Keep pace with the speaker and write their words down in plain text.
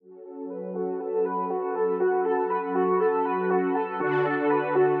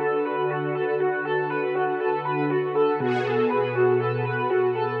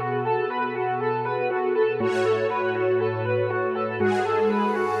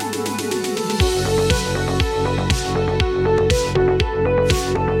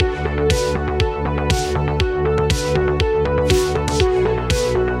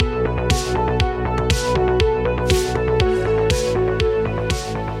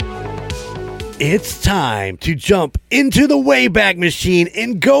It's time to jump into the Wayback Machine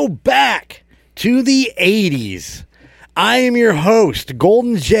and go back to the 80s. I am your host,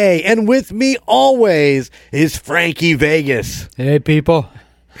 Golden J, and with me always is Frankie Vegas. Hey, people.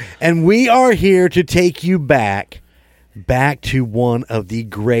 And we are here to take you back to one of the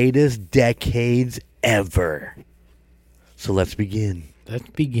greatest decades ever. So let's begin.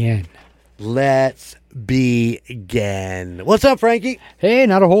 Let's begin. What's up, Frankie? Hey,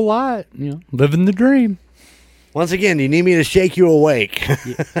 not a whole lot. Living the dream. Once again, do you need me to shake you awake?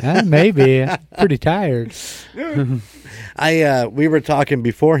 Yeah, maybe. I'm pretty tired. We were talking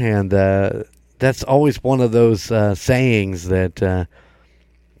beforehand. That's always one of those sayings that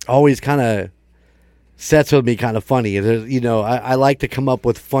always kind of sets with me kind of funny. I like to come up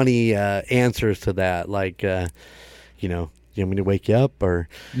with funny answers to that. Like, do you want me to wake you up, or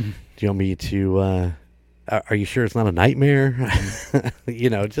do you want me to? Are you sure it's not a nightmare?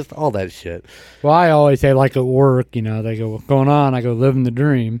 Just all that shit. Well, I always say, like at work, they go, "What's going on?" I go, "Living the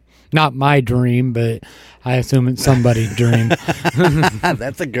dream." Not my dream, but I assume it's somebody's dream.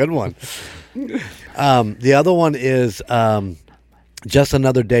 That's a good one. The other one is just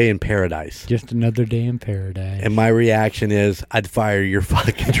another day in paradise. Just another day in paradise. And my reaction is, I'd fire your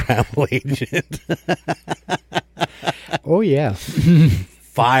fucking travel agent. Oh, yeah.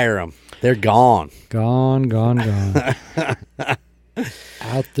 Fire them. They're gone. Gone.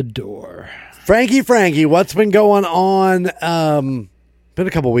 Out the door. Frankie, what's been going on? Been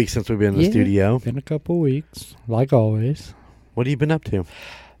a couple weeks since we've been in the studio. Been a couple weeks, like always. What have you been up to?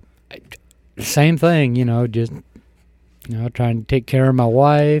 Same thing, just trying to take care of my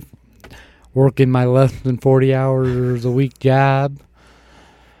wife, working my less than 40 hours a week job.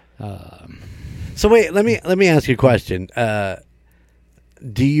 So wait, let me ask you a question.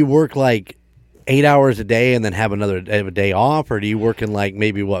 Do you work like 8 hours a day and then have a day off, or do you work in like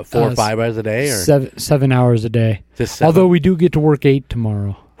maybe 4 or 5 hours a day, or 7 hours a day? Just 7? Although we do get to work 8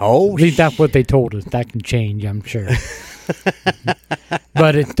 tomorrow. Oh, at least that's what they told us. That can change, I'm sure.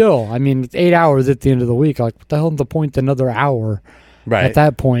 But it's still, it's 8 hours at the end of the week. Like, what the hell is the point? Another hour. Right. At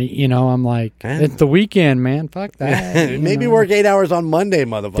that point, I'm like, it's the weekend, man. Fuck that. Maybe work 8 hours on Monday,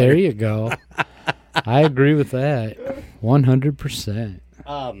 motherfucker. There you go. I agree with that. 100%.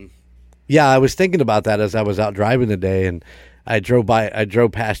 Yeah, I was thinking about that as I was out driving today, and I drove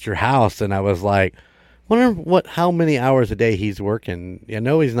past your house, and I was like, wonder how many hours a day he's working. I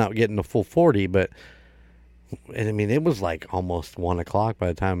know he's not getting the full 40, but it was like almost 1 o'clock by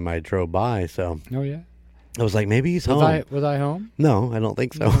the time I drove by. So, oh yeah, I was like, maybe he's home. Was I home? No, I don't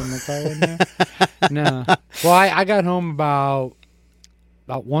think so. No. Well, I got home about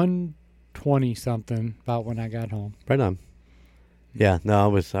 1:20 something. About when I got home. Right on. Yeah, no, I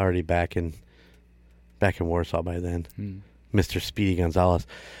was already back in Warsaw by then. Mr. Speedy Gonzalez,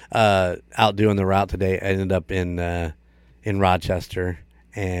 out doing the route today. I ended up in Rochester,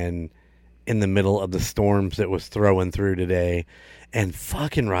 and in the middle of the storms that was throwing through today. And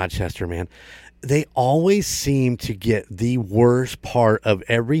fucking Rochester, man, they always seem to get the worst part of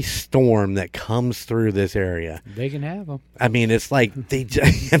every storm that comes through this area. They can have them. It's like they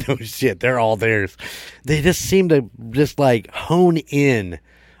just, no shit, they're all theirs. They just seem to just like hone in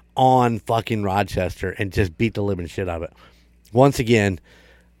on fucking Rochester and just beat the living shit out of it. Once again,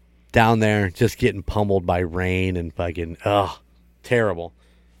 down there, just getting pummeled by rain and fucking, terrible.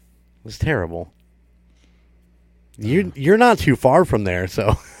 It was terrible. You're not too far from there,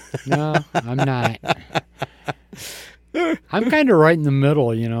 so. No, I'm not. I'm kind of right in the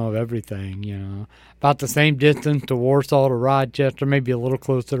middle, of everything, About the same distance to Warsaw to Rochester, maybe a little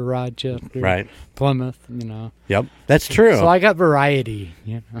closer to Rochester. Right. Plymouth, Yep, that's true. So I got variety,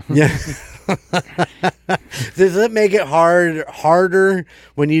 Yeah. Does it make it harder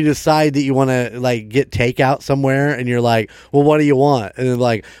when you decide that you want to like get takeout somewhere and you're like, well, what do you want? And they're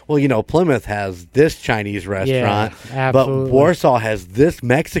like, well, Plymouth has this Chinese restaurant, but Warsaw has this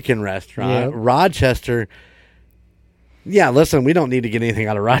Mexican restaurant. Yep. Rochester. Yeah, listen, we don't need to get anything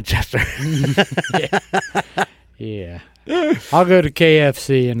out of Rochester. Yeah. I'll go to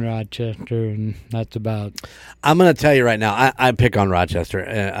KFC in Rochester, and that's about. I'm going to tell you right now, I pick on Rochester.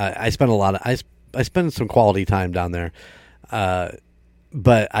 I spend I spend some quality time down there,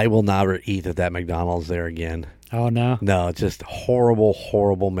 but I will never eat at that McDonald's there again. Oh, no? No, it's just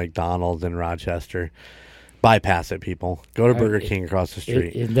horrible McDonald's in Rochester. Bypass it, people. Go to Burger King across the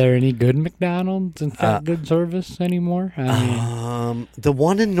street. Is there any good McDonald's and good service anymore? The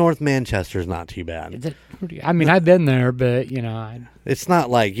one in North Manchester is not too bad. I've been there, but it's not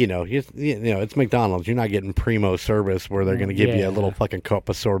like it's McDonald's. You're not getting primo service where they're going to give you a little fucking cup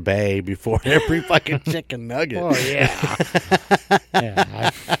of sorbet before every fucking chicken nugget. Oh yeah, yeah.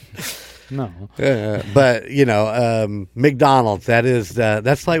 No. But McDonald's.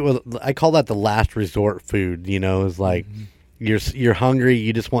 That's like I call that the last resort food. Is like you're hungry.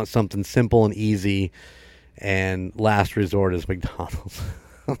 You just want something simple and easy, and last resort is McDonald's.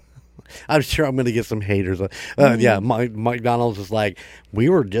 I'm sure I'm going to get some haters. Yeah, McDonald's is like, we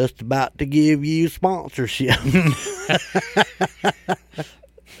were just about to give you sponsorship.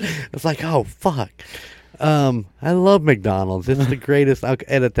 It's like, oh, fuck. I love McDonald's. It's the greatest. I'll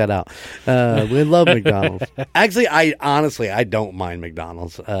edit that out. We love McDonald's. Actually, I don't mind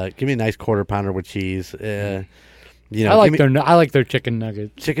McDonald's. Give me a nice quarter pounder with cheese. I like their chicken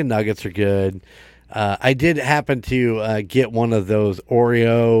nuggets. Chicken nuggets are good. I did happen to get one of those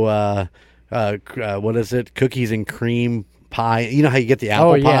Oreo, what is it? Cookies and cream pie. You know how you get the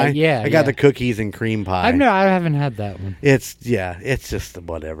apple pie? Yeah. I got the cookies and cream pie. I haven't had that one. It's just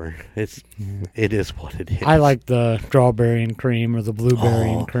whatever. It is what it is. I like the strawberry and cream or the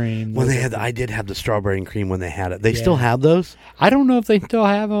blueberry and cream. I did have the strawberry and cream when they had it. They still have those? I don't know if they still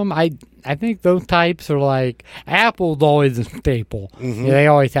have them. I think those types are like, apple's always a staple. Mm-hmm. Yeah, they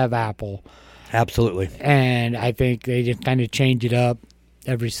always have apple. Absolutely. And I think they just kind of change it up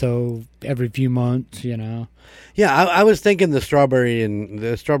every few months, Yeah, I was thinking the strawberry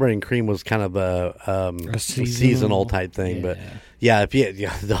and cream was kind of a seasonal type thing, but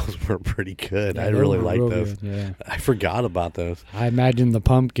those were pretty good. Yeah, I really like those. Good, yeah. I forgot about those. I imagine the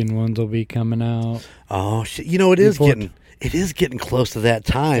pumpkin ones will be coming out. Oh shit! It is getting close to that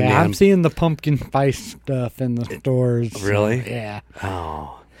time. Yeah, man. I'm seeing the pumpkin spice stuff in the stores. Really? Yeah.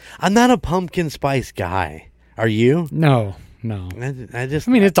 Oh, I'm not a pumpkin spice guy. Are you? No.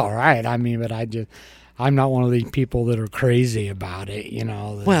 It's all right. But I'm not one of these people that are crazy about it,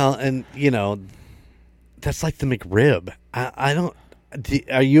 Well, and that's like the McRib. I don't.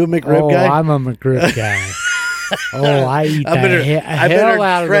 Are you a McRib guy? Oh, I'm a McRib guy. I eat I better hell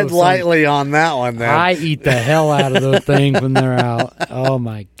out of those tread lightly on that one. Then I eat the hell out of those things when they're out. Oh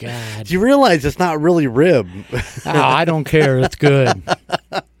my god! Do you realize it's not really rib? I don't care. It's good.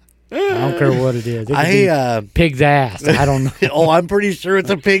 I don't care what it is. It could be pig's ass. I don't know. I'm pretty sure it's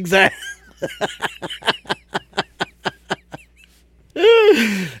a pig's ass.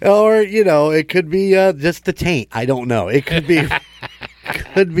 Or it could be just the taint. I don't know. It could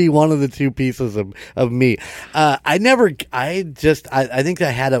be one of the two pieces of meat. I think I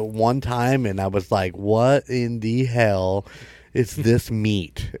had it one time and I was like, what in the hell is this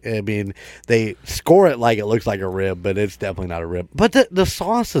meat? I mean, they score it like it looks like a rib, but it's definitely not a rib. But the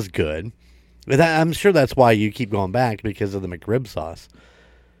sauce is good. I'm sure that's why you keep going back, because of the McRib sauce.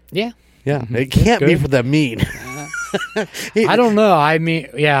 Yeah. Yeah, it can't be for the meat. I don't know.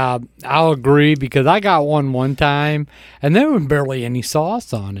 I'll agree, because I got one time, and there was barely any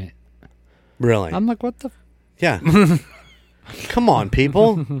sauce on it. Really? I'm like, what the? Yeah. Come on,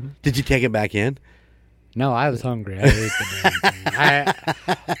 people. Did you take it back in? No, I was hungry. I ate the damn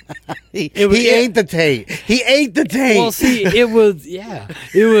thing. He ate the taint. He ate the taint. Well, see, it was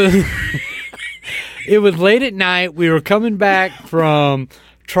it was late at night. We were coming back from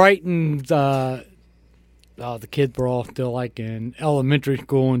Triton's. The kids were all still like in elementary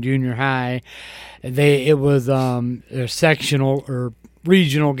school and junior high. It was a sectional or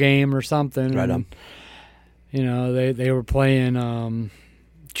regional game or something. Right on. They were playing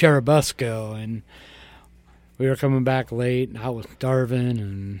Cherubusco, and we were coming back late, and I was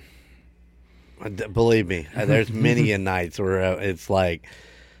starving. And believe me, there's many a nights where it's like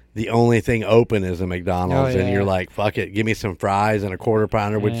the only thing open is a McDonald's, and you're like, fuck it, give me some fries and a quarter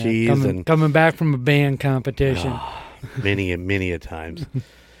pounder with cheese. Coming back from a band competition. Many a times.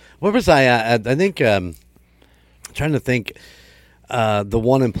 Where was I? I think, trying to think, the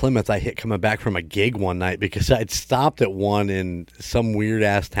one in Plymouth I hit coming back from a gig one night, because I'd stopped at one in some weird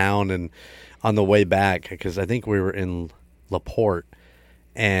ass town, and on the way back, because I think we were in LaPorte,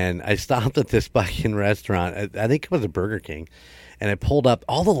 and I stopped at this fucking restaurant. I think it was a Burger King. And I pulled up.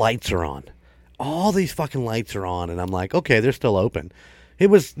 All the lights are on. All these fucking lights are on. And I'm like, okay, they're still open. It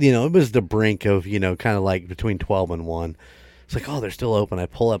was, it was the brink of, kind of like between 12 and 1. It's like, oh, they're still open. I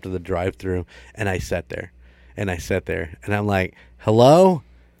pull up to the drive-thru, and I sat there. And I'm like, hello?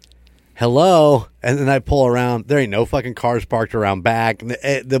 And then I pull around. There ain't no fucking cars parked around back.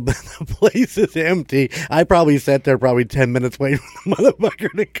 The place is empty. I probably sat there 10 minutes waiting for the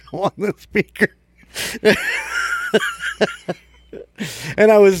motherfucker to go on the speaker.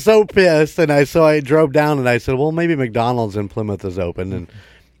 And I was so pissed, and so I drove down, and I said, well, maybe McDonald's in Plymouth is open, and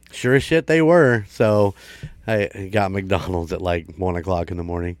sure as shit they were. So I got McDonald's at like 1 o'clock in the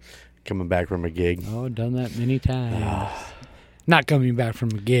morning, coming back from a gig. Oh, done that many times. Not coming back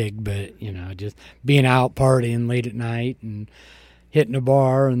from a gig, but just being out partying late at night and hitting a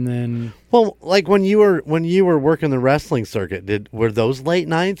bar, and then Well, like when you were working the wrestling circuit, were those late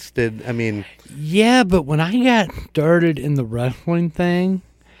nights? yeah. But when I got started in the wrestling thing,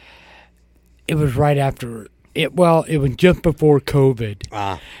 it was right after it. Well, it was just before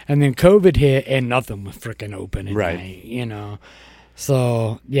COVID, and then COVID hit, and nothing was freaking open at night, you know.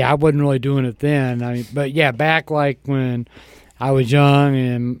 So yeah, I wasn't really doing it then. I mean, but yeah, back like when I was young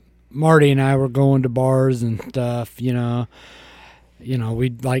and Marty and I were going to bars and stuff, you know,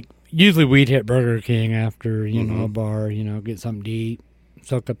 we'd usually we'd hit Burger King after, you know, a bar, you know, get something to eat,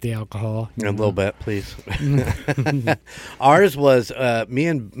 soak up the alcohol. A little bit, please. Ours was me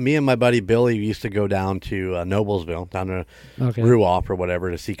and my buddy Billy used to go down to Noblesville, down to Ruoff or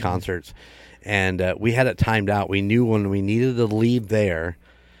whatever to see concerts. And we had it timed out. We knew when we needed to leave there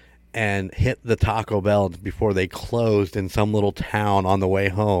and hit the Taco Bell before they closed in some little town on the way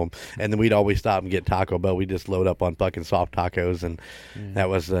home. And then we'd always stop and get Taco Bell. We'd just load up on fucking soft tacos. And that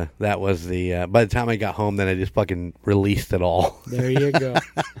was the by the time I got home, then I just fucking released it all. There you go.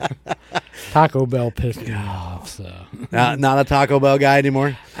 Taco Bell pissed me off. So. Not a Taco Bell guy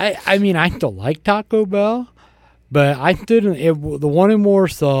anymore? I mean, I still like Taco Bell, but I stood in the one in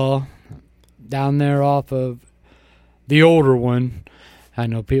Warsaw down there off of the older one. I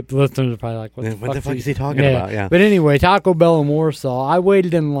know listeners are probably like, what the fuck is he talking about? Yeah. But anyway, Taco Bell in Warsaw, I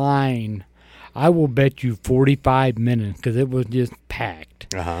waited in line, I will bet you 45 minutes because it was just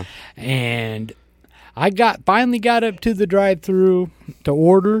packed. And I finally got up to the drive-thru to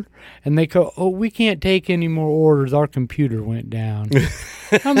order, and they go, "Oh, we can't take any more orders. Our computer went down."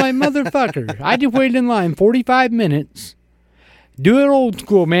 I'm like, motherfucker, I just waited in line 45 minutes. Do it old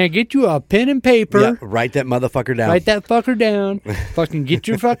school, man. Get you a pen and paper. Yeah, write that motherfucker down. Write that fucker down. Fucking get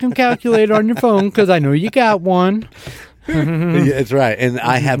your fucking calculator on your phone because I know you got one. It's right. And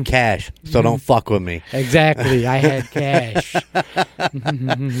I have cash, so don't fuck with me. Exactly. I had cash.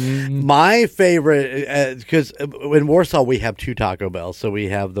 My favorite, because in Warsaw we have two Taco Bells. So we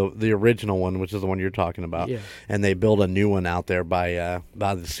have the original one, which is the one you're talking about. Yeah. And they build a new one out there by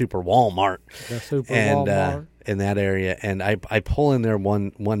the Super Walmart. The Super Walmart. In that area, and I pull in there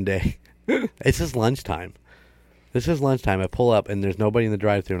one day. It's just lunchtime. I pull up, and there's nobody in the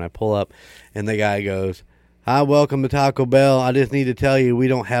drive-thru, and I pull up, and the guy goes, "Hi, welcome to Taco Bell. I just need to tell you, we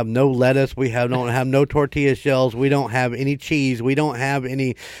don't have no lettuce. We don't have no tortilla shells. We don't have any cheese. We don't have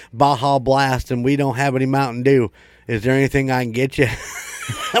any Baja Blast, and we don't have any Mountain Dew. Is there anything I can get you?"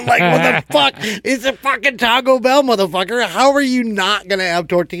 I'm like, what the fuck? It's a fucking Taco Bell, motherfucker. How are you not going to have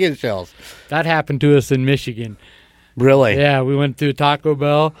tortilla shells? That happened to us in Michigan. Really? Yeah, we went to Taco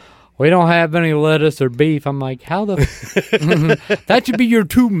Bell. We don't have any lettuce or beef. I'm like, how the... That should be your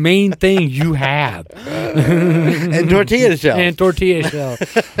two main things you have. And tortilla shells. And tortilla shells.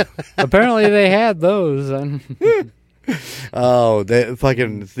 Apparently they had those. Oh,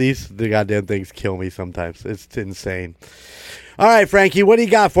 the goddamn things kill me sometimes. It's insane. All right, Frankie, what do you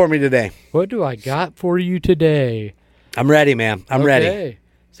got for me today? What do I got for you today? I'm ready, man. I'm ready.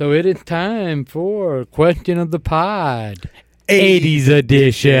 So it is time for Question of the Pod, 80's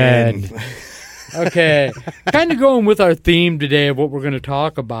edition. Okay. Kind of going with our theme today of what we're going to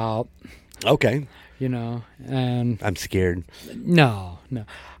talk about. Okay. You know, and... I'm scared. No.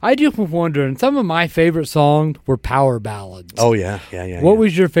 I just was wondering, some of my favorite songs were power ballads. Oh, yeah. What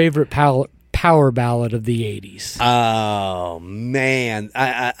was your favorite power ballad of the 80s? Oh, man.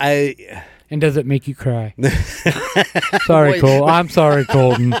 I And does it make you cry? Sorry, Cole. I'm sorry,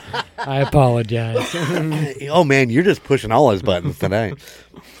 Colton. I apologize. Oh, man, you're just pushing all his buttons tonight.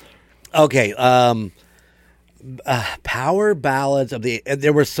 Okay, power ballads of the...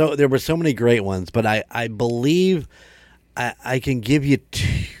 There were so many great ones, but I believe I can give you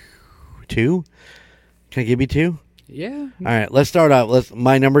two. Can I give you two? Yeah. All right, let's start out.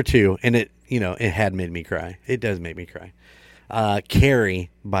 My number two, and it had made me cry. It does make me cry. Carrie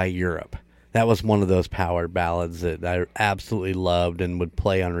by Europe. That was one of those power ballads that I absolutely loved and would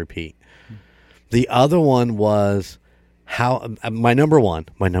play on repeat. The other one was my number one.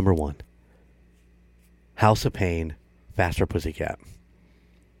 House of Pain, Faster Pussycat.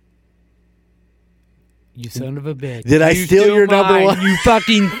 You son of a bitch. Did I steal your number one? You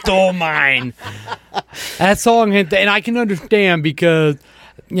fucking stole mine. That song, and I can understand because,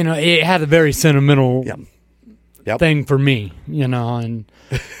 it had a very sentimental thing for me, and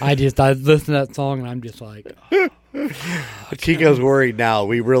I listen to that song and I'm just like... Chico's worried now.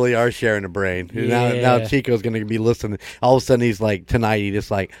 We really are sharing a brain. Yeah. Now Chico's going to be listening. All of a sudden he's like, tonight he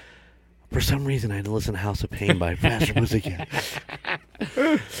just like... For some reason, I had to listen to House of Pain by Faster Pussycat.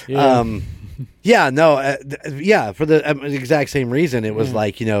 For the exact same reason. It was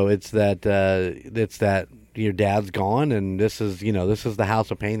like, it's that your dad's gone, and this is the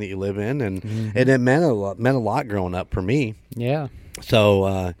house of pain that you live in, and it meant a lot growing up for me. Yeah.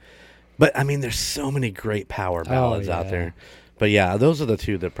 So, but I mean, there's so many great power ballads out there. But yeah, those are the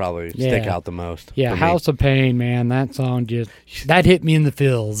two that probably stick out the most. Yeah, House of Pain, man, that song that hit me in the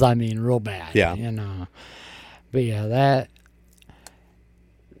feels. I mean, real bad. Yeah. But yeah, that.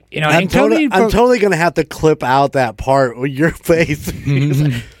 I'm totally gonna have to clip out that part with your face.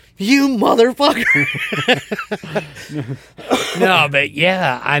 You motherfucker. No, but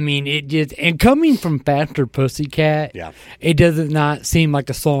yeah, I mean, it just, and coming from Faster Pussycat, it does not seem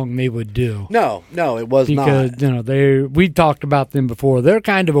like a song they would do. No, it was not. Because, we talked about them before. They're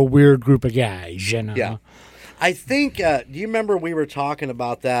kind of a weird group of guys, Yeah. I think, do you remember we were talking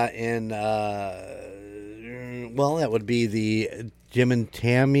about that in, that would be the Jim and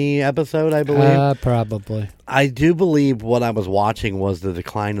Tammy episode, I believe. Probably. I do believe what I was watching was the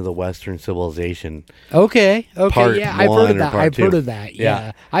decline of the Western civilization. Okay. Part yeah, I've heard of that. I've heard of that.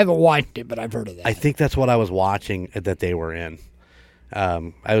 Yeah. I haven't watched it, but I've heard of that. I think that's what I was watching that they were in.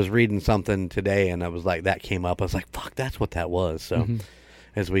 I was reading something today, and I was like, that came up. I was like, fuck, that's what that was. So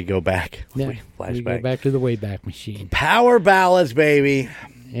as we go back, we go back to the Wayback Machine. Power ballads, baby.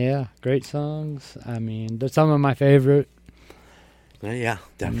 Yeah, great songs. I mean, they're some of my favorite. Yeah,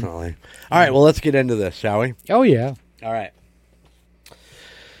 definitely. All right, well, let's get into this, shall we? Oh, yeah. All right.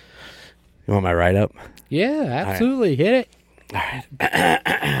 You want my write-up? Yeah, absolutely. Hit it. All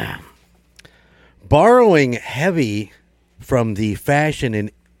right. Borrowing heavy from the fashion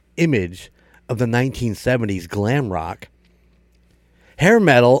and image of the 1970s glam rock, hair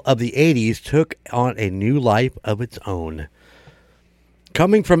metal of the 80s took on a new life of its own.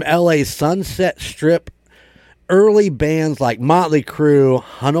 Coming from LA's Sunset Strip, early bands like Motley Crue,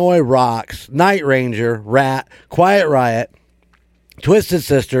 Hanoi Rocks, Night Ranger, Rat, Quiet Riot, Twisted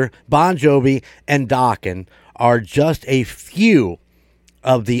Sister, Bon Jovi, and Dokken are just a few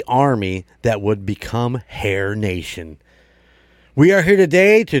of the army that would become Hair Nation. We are here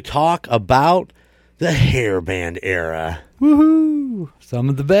today to talk about the hair band era. Woohoo! Some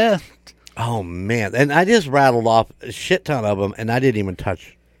of the best. Oh, man. And I just rattled off a shit ton of them, and I didn't even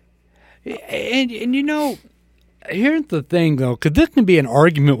touch. And here's the thing, though, because this can be an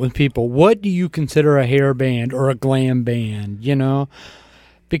argument with people. What do you consider a hair band or a glam band,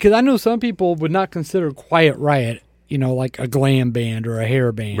 Because I know some people would not consider Quiet Riot, like a glam band or a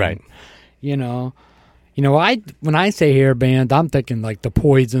hair band. Right. When I say hair band, I'm thinking like the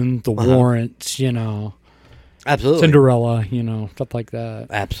Poison, the Warrants, Absolutely. Cinderella, stuff like that.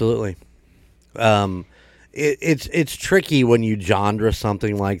 Absolutely. It's tricky when you genre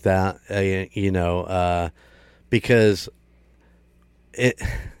something like that, because when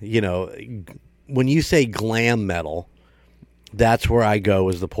you say glam metal, that's where I go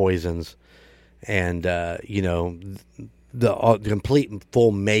as the Poisons, and the complete and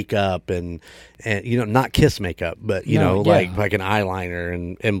full makeup and not Kiss makeup, but like an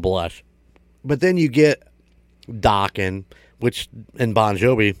eyeliner and blush. But then you get Dokken, and Bon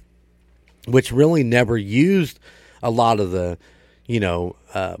Jovi, which really never used a lot of the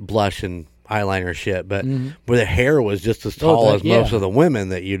blush and eyeliner shit, but where the hair was just as tall as most of the women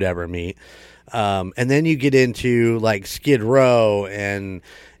that you'd ever meet. And then you get into like Skid Row and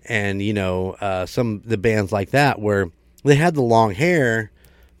some of the bands like that where they had the long hair,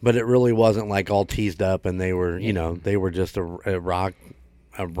 but it really wasn't like all teased up, and they were they were just a rock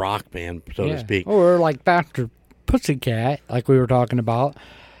band, so to speak. Or like Faster Pussycat, like we were talking about.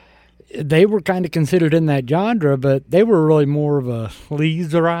 They were kind of considered in that genre, but they were really more of a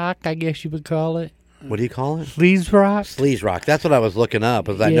sleaze rock, I guess you would call it. What do you call it? Sleaze rock. Sleaze rock. That's what I was looking up,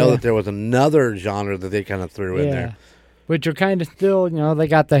 because I know that there was another genre that they kind of threw in there. Which are kind of still, they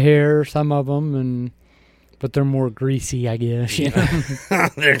got the hair, some of them, but they're more greasy, I guess. They're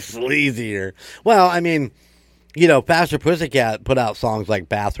sleazier. Well, I mean, Faster Pussycat put out songs like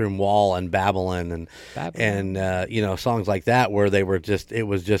Bathroom Wall and Babylon and songs like that where it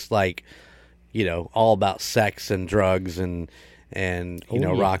was just like, all about sex and drugs and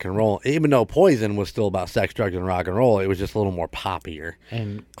rock and roll. Even though Poison was still about sex, drugs, and rock and roll, it was just a little more poppier.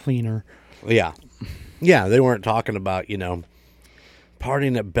 And cleaner. Yeah. Yeah, they weren't talking about,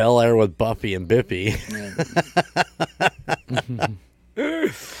 partying at Bel Air with Buffy and Biffy.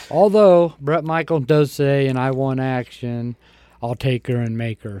 Although Bret Michaels does say, "And I want action, I'll take her and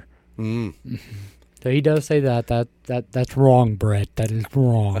make her." So he does say that. That's wrong, Bret. That is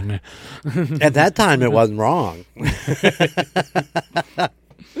wrong. At that time, it wasn't wrong.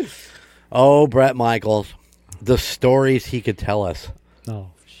 Oh, Bret Michaels, the stories he could tell us. Oh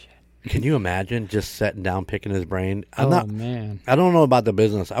shit! Can you imagine just sitting down, picking his brain? Man, I don't know about the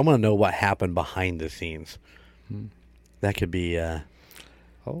business. I want to know what happened behind the scenes. That could be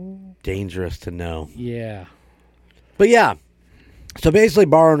dangerous to know. Yeah. But yeah, so basically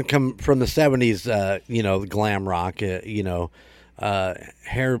borrowing come from the 70s, glam rock,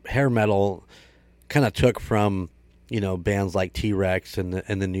 hair metal kind of took from, bands like T-Rex and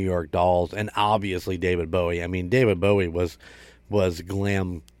the New York Dolls, and obviously David Bowie. I mean, David Bowie was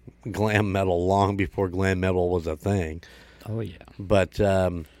glam metal long before glam metal was a thing. Oh yeah. But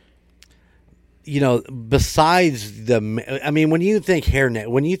besides when you think Hair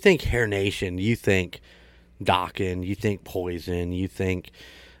Nation, you think Dokken, you think Poison, you think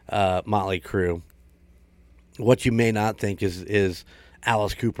Motley Crue. What you may not think is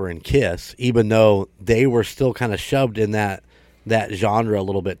Alice Cooper and Kiss, even though they were still kind of shoved in that genre a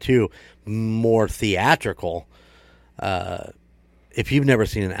little bit too, more theatrical. If you've never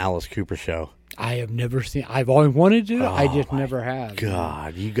seen an Alice Cooper show, I have never seen. I've always wanted to. I just never have.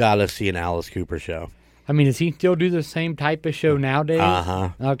 God, you got to see an Alice Cooper show. I mean, does he still do the same type of show nowadays?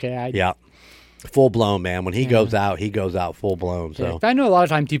 Okay. Yeah. Full blown, man. When he goes out full blown. So I know a lot of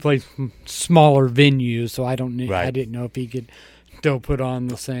times he plays smaller venues, so I don't. Right. I didn't know if he could still put on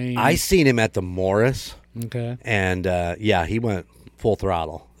the same. I seen him at the Morris. Okay. And he went full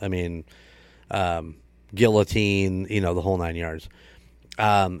throttle. I mean, guillotine, the whole 9 yards.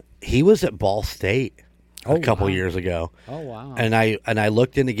 He was at Ball State a couple years ago. Oh wow! And I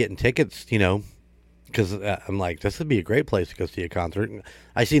looked into getting tickets, because I'm like, this would be a great place to go see a concert.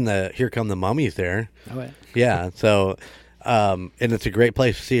 I seen the Here Come the Mummies there. Oh, yeah. Yeah, so and it's a great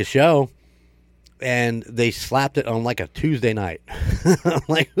place to see a show. And they slapped it on like a Tuesday night. I'm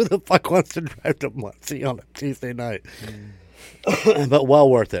like, who the fuck wants to drive to Muncie on a Tuesday night? But well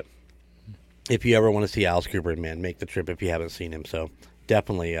worth it. If you ever want to see Alice Cooper, man, make the trip if you haven't seen him. So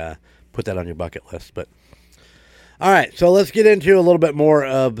definitely put that on your bucket list. But all right, so let's get into a little bit more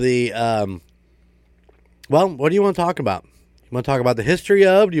of the. What do you want to talk about? You want to talk about the history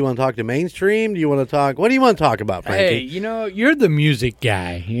of? Do you want to talk to mainstream? Do you want to talk? What do you want to talk about, Frankie? Hey, you're the music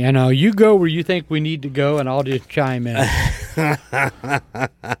guy. You go where you think we need to go, and I'll just chime in.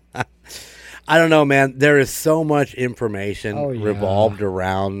 I don't know, man. There is so much information revolved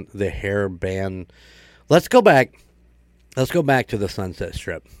around the hair band. Let's go back. Let's go back to the Sunset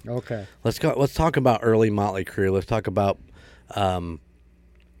Strip. Okay. Let's go. Let's talk about early Motley Crue. Let's talk about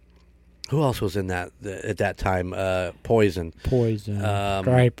who else was in that at that time? Poison.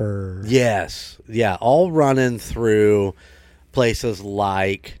 Striper. Yes. Yeah. All running through places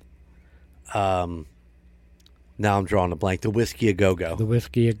like. Now I'm drawing a blank. The Whiskey A Go Go.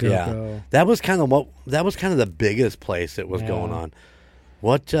 Yeah. That was kind of the biggest place that was going on.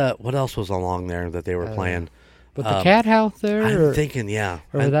 What else was along there that they were playing? But the Cat House there? I'm thinking, yeah.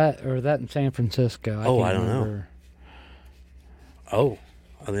 Or that in San Francisco. I don't know. Oh,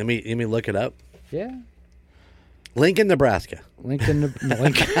 let me look it up. Yeah. Lincoln, Nebraska. Lincoln.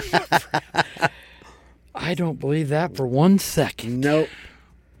 I don't believe that for 1 second. Nope.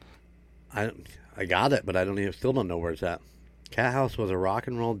 I got it, but still don't know where it's at. Cat House was a rock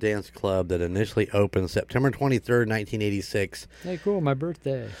and roll dance club that initially opened September 23rd, 1986. Hey, cool, my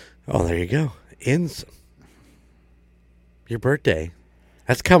birthday. Oh, there you go. Your birthday.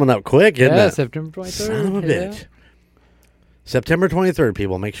 That's coming up quick, isn't it? Yeah, September 23rd. Son of a bitch. September 23rd,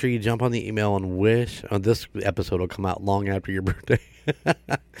 people. Make sure you jump on the email and wish. Oh, this episode will come out long after your birthday.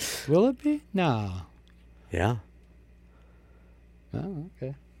 Will it be? No. Yeah. Oh,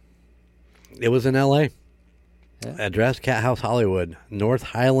 okay. It was in L.A. Yeah. Address Cat House Hollywood, North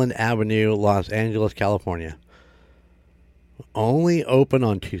Highland Avenue, Los Angeles, California. Only open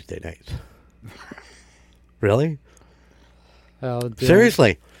on Tuesday nights. Really?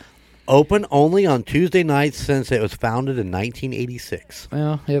 Seriously. Open only on Tuesday nights since it was founded in 1986.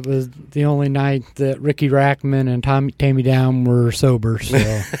 Well, it was the only night that Ricky Rackman and Tammy Down were sober.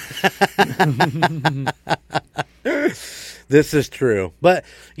 So. This is true. But,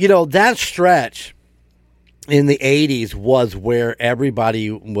 that stretch in the 80s was where everybody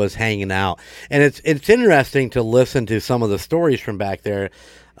was hanging out. And it's interesting to listen to some of the stories from back there.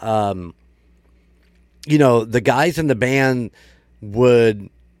 The guys in the band would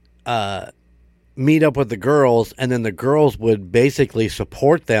meet up with the girls, and then the girls would basically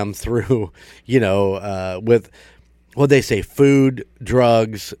support them through, with what they say, food,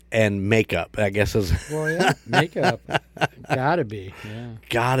 drugs, and makeup, I guess is. Well, yeah, makeup. Gotta be. Yeah.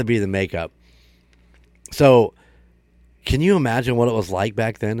 Gotta be the makeup. So, can you imagine what it was like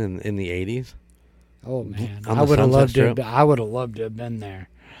back then in the 80s? Oh man, I would have loved to. I would have loved to have been there.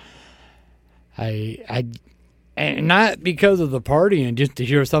 And not because of the partying, just to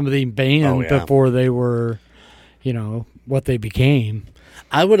hear some of the bands before they were, what they became.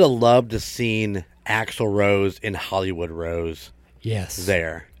 I would have loved to seen Axl Rose and Hollywood Rose Yes.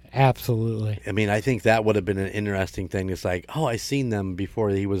 there. Absolutely. I mean, I think that would have been an interesting thing. It's like, oh, I seen them before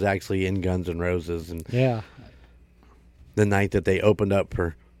he was actually in Guns N' Roses, and Yeah. the night that they opened up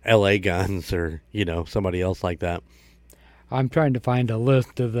for L.A. Guns or somebody else like that. I'm trying to find a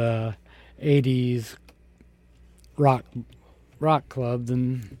list of the 80s rock clubs,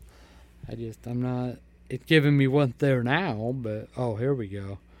 and I'm not. It's giving me one there now, but here we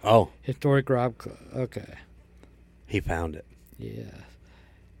go. Oh, Historic rock club. Okay. he found it. Yeah.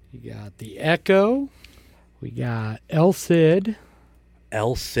 You got the Echo. We got El Cid.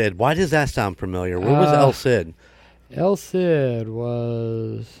 El Cid. Why does that sound familiar? Where was El Cid? El Cid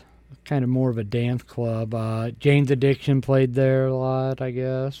was kind of more of a dance club. Jane's Addiction played there a lot, I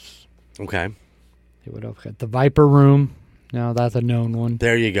guess. Okay. They would have got the Viper Room. Now that's a known one.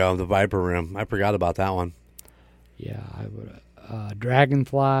 There you go, the Viper Room. I forgot about that one. Yeah, I would.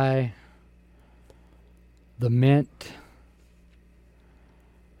 Dragonfly. The Mint.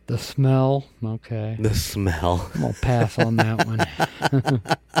 The Smell. Okay. The Smell. I'm going to pass on that one.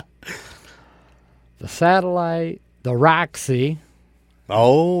 The Satellite. The Roxy.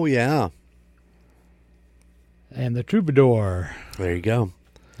 Oh, yeah. And the Troubadour. There you go.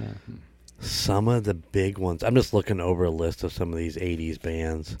 Yeah. Some of the big ones. I'm just looking over a list of some of these 80s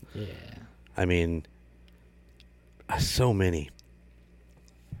bands. Yeah. I mean, so many.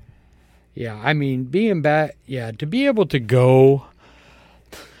 Yeah, I mean, being back, to be able to go,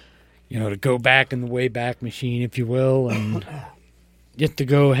 to go back in the Wayback Machine, if you will, and just to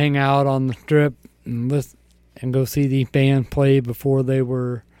go hang out on the strip and listen, and go see these bands play before they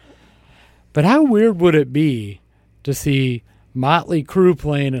were. But how weird would it be to see Motley Crue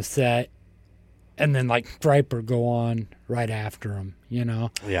playing a set and then like Striper go on right after them, Yeah.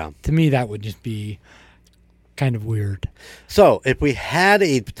 To me, that would just be kind of weird. So, if we had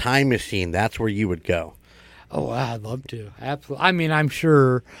a time machine, that's where you would go. Oh, I'd love to. Absolutely. I mean, I'm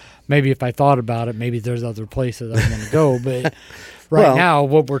sure maybe if I thought about it, maybe there's other places I want to go. But now,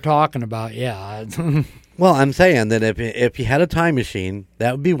 what we're talking about, yeah. Well, I'm saying that if you had a time machine,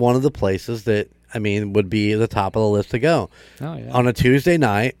 that would be one of the places that, would be at the top of the list to go. Oh, yeah. On a Tuesday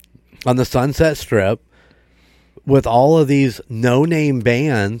night, on the Sunset Strip, with all of these no-name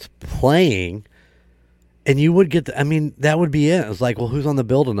bands playing, and you would get that would be it. It's like, well, who's on the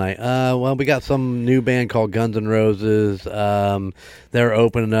bill tonight? Well, we got some new band called Guns N' Roses. They're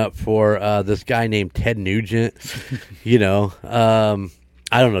opening up for this guy named Ted Nugent.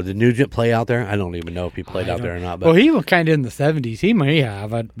 I don't know. Did Nugent play out there? I don't even know if he played out there or not. But well, he was kind of in the 70s. He may have,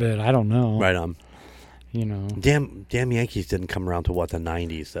 but I don't know. Right on. Damn Yankees didn't come around to the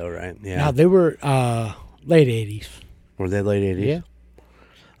 90s though, right? Yeah. No, they were late 80s. Were they late 80s? Yeah.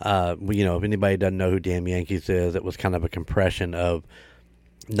 If anybody doesn't know who Damn Yankees is, it was kind of a compression of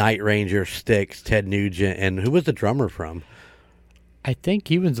Night Ranger, Styx, Ted Nugent, and who was the drummer from? I think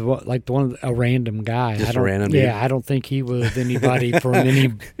he was a random guy. Just a random dude? Yeah, I don't think he was anybody from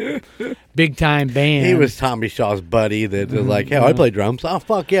any big time band. He was Tommy Shaw's buddy that was like, hey, I play drums. Oh,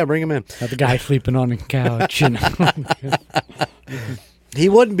 fuck yeah, bring him in. The guy sleeping on the couch. He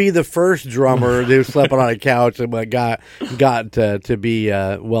wouldn't be the first drummer who slept on a couch and got to be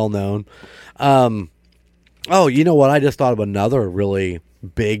well known. You know what? I just thought of another really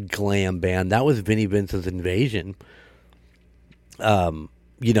big glam band. That was Vinnie Vincent's Invasion.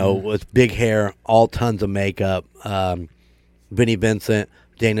 With big hair, all tons of makeup. Vinnie Vincent,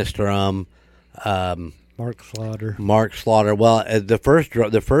 Dana Strum, Mark Slaughter. Well,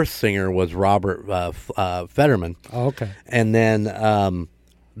 the first singer was Robert Fetterman. Oh, okay. And then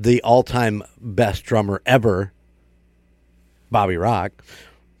the all-time best drummer ever, Bobby Rock.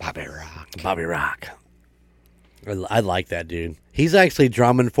 Bobby Rock. I like that dude. He's actually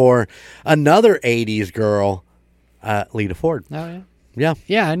drumming for another 80s girl, Lita Ford. Oh, yeah? Yeah.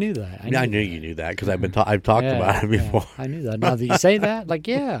 Yeah, I knew that. I knew you knew that because I've talked about it before. Yeah, I knew that. Now that you say that,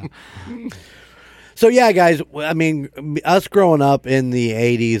 yeah. So, yeah, guys, us growing up in the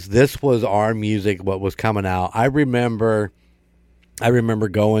 80s, this was our music, what was coming out. I remember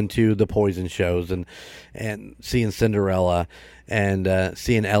going to the Poison shows and seeing Cinderella and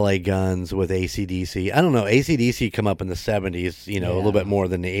seeing L.A. Guns with AC/DC. I don't know, AC/DC come up in the 70s, a little bit more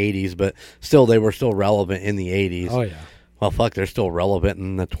than the 80s, but still, they were still relevant in the 80s. Oh, yeah. Well, fuck, they're still relevant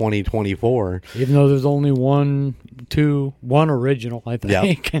in the 2024. Even though there's only one original, I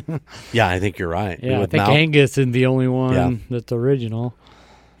think. Yep. Yeah, I think you're right. Yeah, I think Angus is the only one that's original.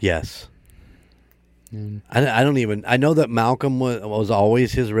 Yes. I know that Malcolm was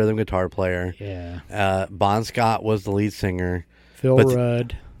always his rhythm guitar player. Yeah. Bon Scott was the lead singer. Phil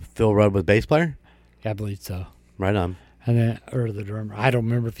Rudd was bass player? Yeah, I believe so. Right on. And then, or the drummer. I don't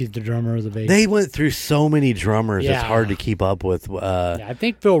remember if he's the drummer or the bass. They went through so many drummers. Yeah. It's hard to keep up with. Yeah, I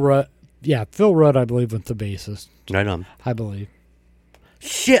think Phil Rudd. Yeah, Phil Rudd, I believe, was the bassist. Right on. I believe.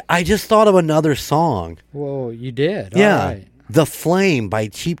 Shit, I just thought of another song. Whoa, you did? Yeah. All right. The Flame by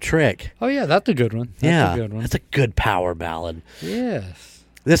Cheap Trick. Oh, yeah, that's a good one. That's a good one. That's a good power ballad. Yes.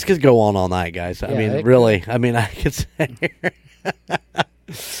 This could go on all night, guys. I mean, really. I mean, I could say.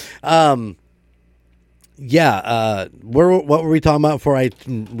 What were we talking about before I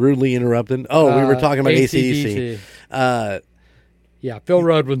rudely interrupted? Oh, we were talking about AC/DC. Yeah, Phil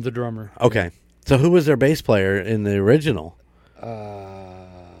Rudd was the drummer. Okay. So who was their bass player in the original? Hold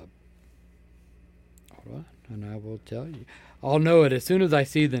on, and I will tell you. I'll know it as soon as I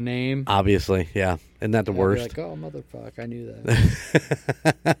see the name. Obviously, yeah. Isn't that the worst? Be like, oh, motherfucker, I knew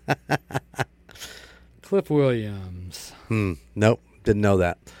that. Cliff Williams. Nope, didn't know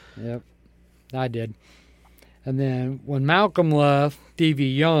that. Yep, I did. And then when Malcolm left, Stevie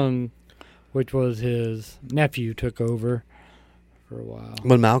Young, which was his nephew, took over for a while.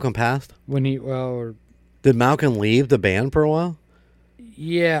 When Malcolm passed? Did Malcolm leave the band for a while?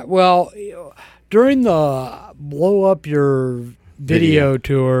 Yeah, well, during the Blow Up Your Video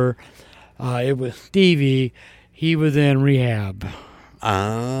tour, it was Stevie. He was in rehab.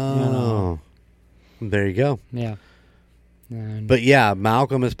 Oh. There you go. Yeah. But yeah,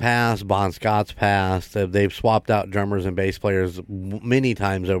 Malcolm has passed. Bon Scott's passed. They've swapped out drummers and bass players many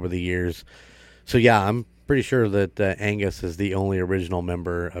times over the years. So yeah, I'm pretty sure that Angus is the only original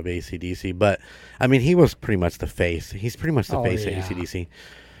member of AC/DC. But I mean, he was pretty much the face. He's pretty much the face of AC/DC.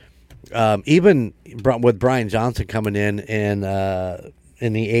 Even with Brian Johnson coming in the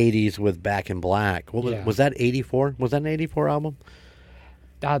 80s with Back in Black. Was that 84? Was that an 84 album?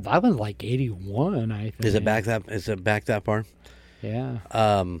 That was like 81, I think. Is it back that far? Yeah.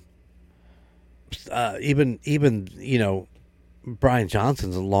 Even Brian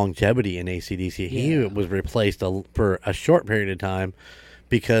Johnson's longevity in AC/DC, he was replaced for a short period of time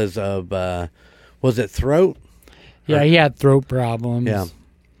because of was it throat? Yeah, he had throat problems. Yeah.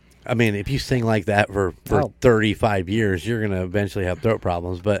 I mean, if you sing like that for 35 years, you're going to eventually have throat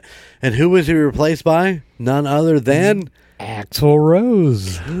problems. And who was he replaced by? None other than Axl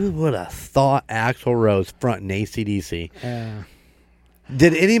Rose. Who would have thought Axl Rose fronting AC/DC? Yeah.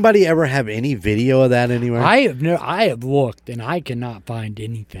 Did anybody ever have any video of that anywhere? I have looked and I cannot find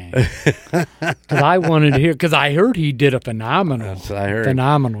anything because I wanted to hear, because I heard he did a phenomenal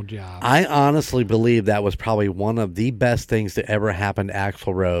job. I honestly believe that was probably one of the best things that ever happened to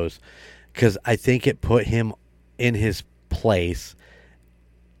Axl Rose, because I think it put him in his place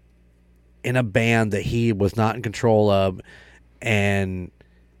in a band that he was not in control of, and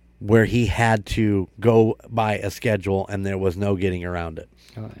where he had to go by a schedule and there was no getting around it.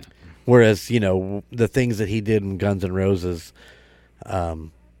 Oh, yeah. Whereas, the things that he did in Guns N' Roses,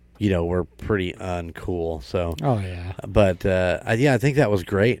 were pretty uncool. So, oh yeah. But I think that was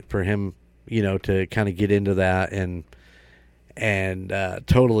great for him, to kind of get into that and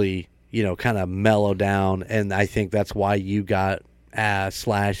totally, kind of mellow down. And I think that's why you got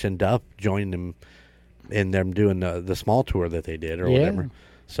Slash and Duff joining him in them doing the small tour that they did or whatever.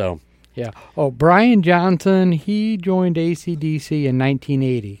 So, yeah. Oh, Brian Johnson, he joined AC/DC in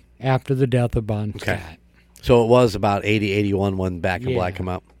 1980 after the death of Bon Scott. Okay. So it was about 80, 81 when Back in Black came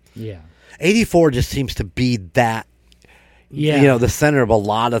out. Yeah. 84 just seems to be that, the center of a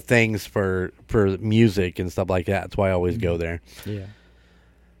lot of things for music and stuff like that. That's why I always go there. Yeah.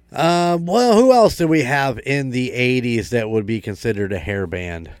 Well, who else do we have in the 80s that would be considered a hair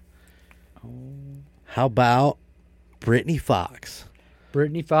band? How about Britney Fox?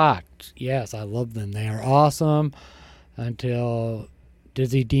 Britney Fox. Yes, I love them. They are awesome until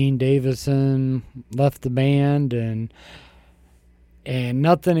Dizzy Dean Davison left the band, and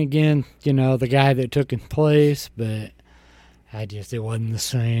nothing against, the guy that took his place, but it wasn't the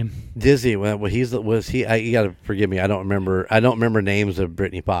same. Dizzy, was he? You got to forgive me. I don't remember names of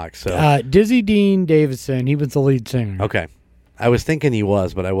Britney Fox. So Dizzy Dean Davison, he was the lead singer. Okay, I was thinking he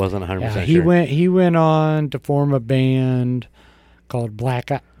was, but I wasn't 100% sure. He went on to form a band called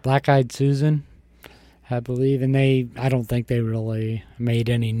Black Eyed Susan, I believe, and I don't think they really made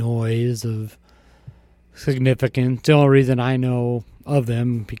any noise of significance. The only reason I know of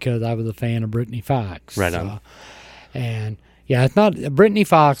them because I was a fan of Britney Fox. Right on. And yeah, it's not Britney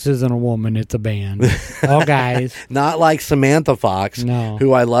Fox isn't a woman; it's a band, all guys. Not like Samantha Fox, no,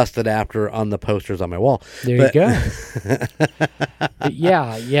 who I lusted after on the posters on my wall. There you go.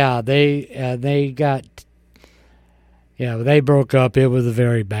 They got. Yeah, they broke up. It was a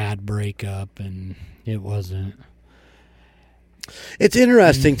very bad breakup, and it wasn't. It's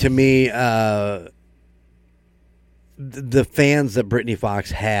interesting to me the fans that Brittany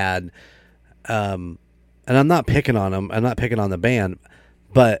Fox had, and I'm not picking on them. I'm not picking on the band,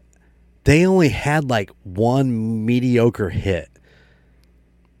 but they only had like one mediocre hit.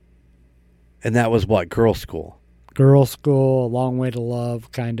 And that was what? Girl School. Girl School, A Long Way to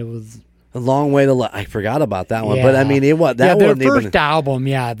Love, kind of was. A Long Way to Love. I forgot about that one. Yeah. But I mean, it was that their wasn't first even album.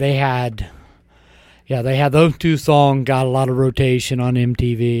 They had those two songs, got a lot of rotation on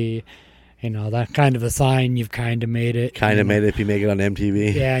MTV. That's kind of a sign you've kind of made it. Kind of made it if you make it on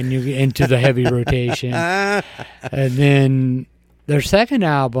MTV. Yeah, and you get into the heavy rotation. And then their second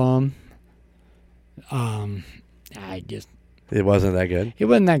album, It wasn't that good. It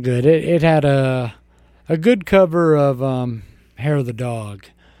wasn't that good. It had a good cover of Hair of the Dog.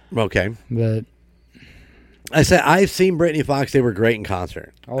 Okay. But I said I've seen Brittany Fox. They were great in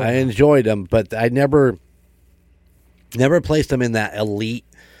concert. Oh, I enjoyed them, but I never placed them in that elite.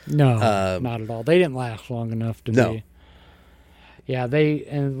 No, not at all. They didn't last long enough to be. Yeah,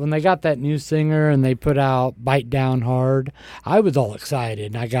 and when they got that new singer and they put out Bite Down Hard, I was all excited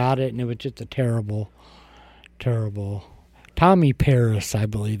and I got it, and it was just a terrible. Tommy Paris, I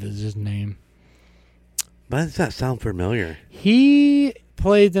believe, is his name. Why does that sound familiar? He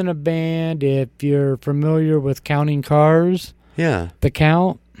plays in a band, if you're familiar with Counting Cars. Yeah. The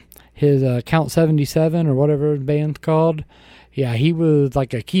Count. His Count 77 or whatever his band's called. Yeah, he was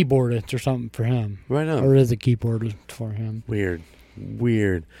like a keyboardist or something for him. Right on. Or is a keyboardist for him. Weird.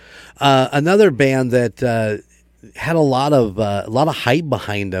 Another band that had a lot of hype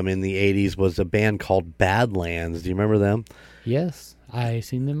behind them in the 80s was a band called Badlands. Do you remember them? Yes, I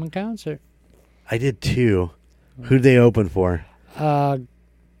seen them in concert. I did too. Who'd they open for?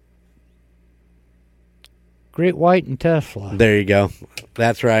 Great White and Tesla. There you go.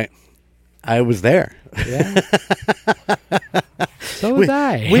 That's right. I was there. Yeah. So was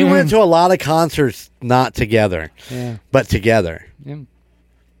I. We went to a lot of concerts, not together, but together. Yeah.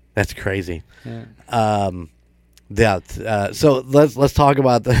 That's crazy. Yeah. So let's talk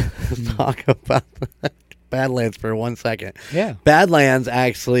about Badlands for 1 second. Yeah. Badlands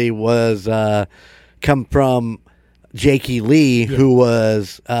actually was come from Jakey Lee, who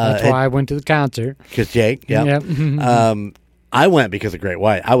was that's why I went to the concert. Because Jake, yeah. Yep. I went because of Great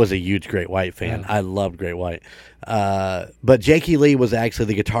White. I was a huge Great White fan. I loved Great White. But Jakey Lee was actually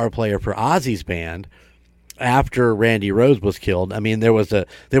the guitar player for Ozzy's band after Randy Rhoads was killed. I mean, there was a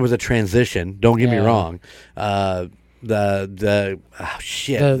transition. Don't get me wrong. The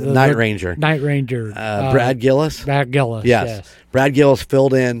Night Ranger. Night Ranger. Brad Gillis. Brad Gillis. Yes. Brad Gillis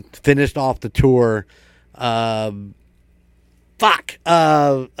filled in, finished off the tour. It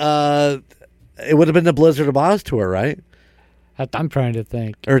would have been the Blizzard of Oz tour, right? I'm trying to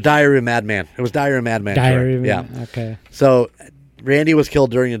think. Or Diary of Madman. It was Diary of Madman tour. Yeah. Okay. So Randy was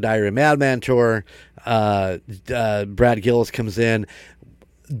killed during the Diary of Madman tour. Brad Gillis comes in.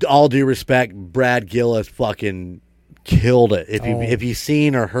 All due respect, Brad Gillis fucking killed it. If you've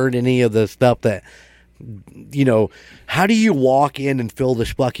seen or heard any of the stuff that, how do you walk in and fill the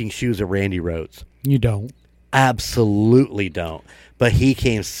fucking shoes of Randy Rhoads? You don't. Absolutely don't. But he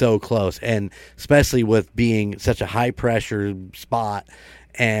came so close, and especially with being such a high pressure spot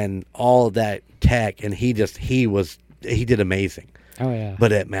and all of that tech, and he did amazing. Oh yeah.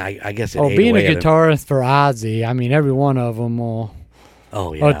 But I guess being a guitarist for Ozzy, I mean, every one of them will.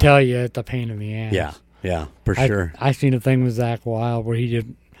 Oh yeah. I'll tell you, it's a pain in the ass. Yeah, for sure. I seen a thing with Zakk Wylde where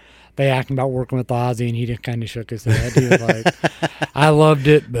they asked about working with Ozzy, and he just kind of shook his head. He was like, "I loved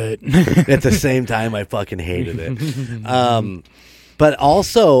it, but at the same time, I fucking hated it." But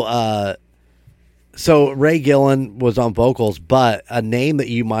also, so Ray Gillen was on vocals, but a name that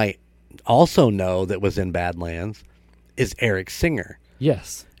you might also know that was in Badlands is Eric Singer.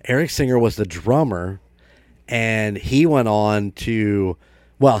 Yes. Eric Singer was the drummer, and he went on to,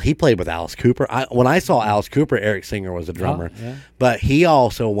 he played with Alice Cooper. When I saw Alice Cooper, Eric Singer was a drummer. Oh, yeah. But he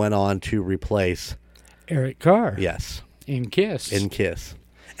also went on to replace Eric Carr. Yes. In Kiss.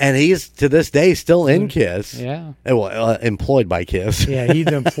 And he's, to this day, still in Kiss. Yeah. Well, employed by Kiss. Yeah, he's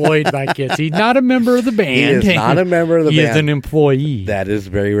employed by Kiss. He's not a member of the band. He is not a member of the band. He is an employee. That is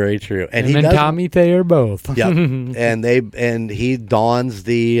very, very true. And Him and Tommy Thayer both. Yep. and he dons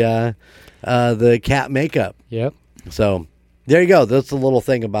the cat makeup. Yep. So there you go. That's a little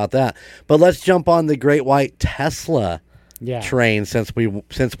thing about that. But let's jump on the Great White Tesla train since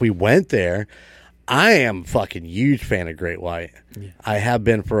we went there. I am a fucking huge fan of Great White. Yeah. I have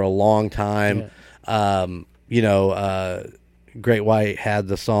been for a long time. Yeah. Great White had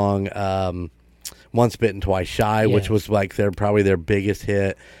the song Once Bitten, Twice Shy, which was like probably their biggest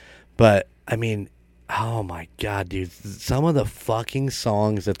hit. But, I mean, oh my God, dude. Some of the fucking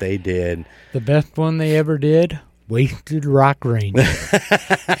songs that they did. The best one they ever did, Wasted Rock Ranger.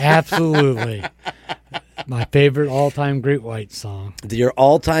 Absolutely. My favorite all-time Great White song. Your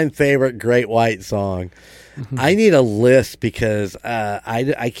all-time favorite Great White song. I need a list because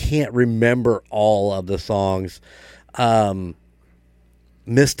I can't remember all of the songs.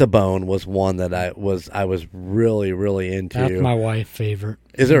 Missed a Bone was one that I was really, really into. That's my wife's favorite.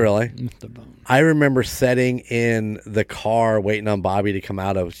 Is it really? Missed a Bone. I remember sitting in the car waiting on Bobby to come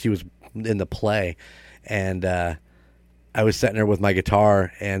out of. She was in the play, and I was sitting there with my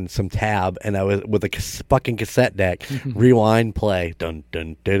guitar and some tab, and I was with a fucking cassette deck. Rewind, play. Dun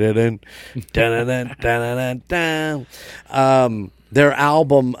dun dun dun dun dun dun dun dun dun. Their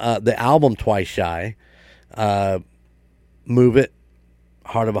album, the album Twice Shy, Move It,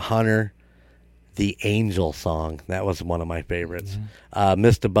 Heart of a Hunter, the Angel song. That was one of my favorites.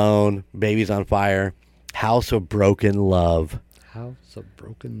 Missed a Bone, Baby's on Fire, House of Broken Love. House of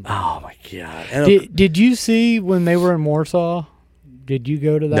Broken Love. Oh, my God. And Did you see when they were in Warsaw? Did you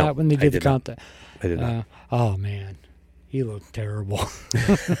go to that No, when they I did the did not. concert? I did not. Oh, man. He looked terrible.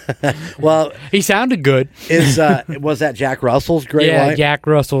 Well, He sounded good. was that Jack Russell's Great White? Jack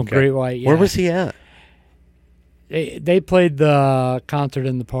Russell, Great White. Yeah. Where was he at? They played the concert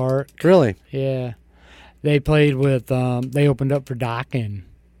in the park. Really? Yeah. They played with, they opened up for Dokken.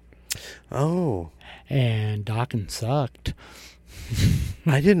 Oh. And Dokken sucked.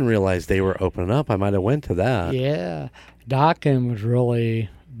 I didn't realize they were opening up. I might have went to that. Yeah. Dokken was really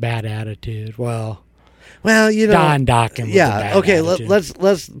bad attitude. Well, you know. Don Dokken was a bad okay, attitude.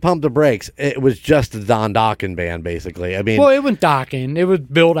 let's pump the brakes. It was just the Don Dokken band, basically. I mean, Well, it was Dokken. It was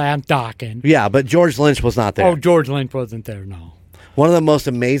built on Dokken. yeah, but George Lynch was not there. Oh, George Lynch wasn't there, no. One of the most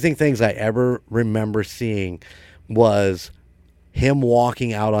amazing things I ever remember seeing was him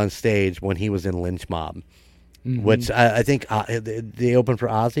walking out on stage when he was in Lynch Mob, which I think they opened for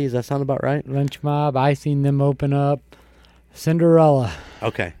Ozzy. Does that sound about right? Lynch Mob, I seen them open up Cinderella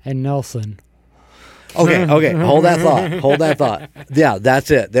Okay. and Nelson. Okay. Hold that thought. Yeah,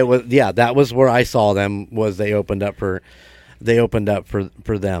 that's it. That was where I saw them. Was they opened up for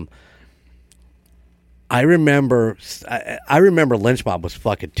them. I remember Lynch Mob was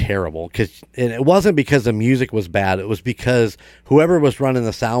fucking terrible and it wasn't because the music was bad. It was because whoever was running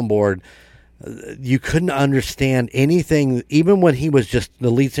the soundboard, you couldn't understand anything. Even when he was just the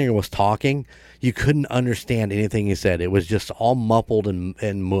lead singer was talking, you couldn't understand anything he said. It was just all muffled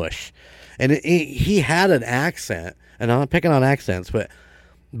and mush. And he had an accent, and I'm not picking on accents,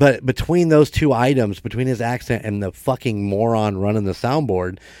 but between those two items, between his accent and the fucking moron running the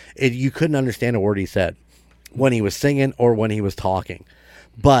soundboard, you couldn't understand a word he said when he was singing or when he was talking.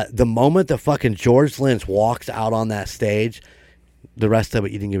 But the moment that fucking George Lynch walks out on that stage, the rest of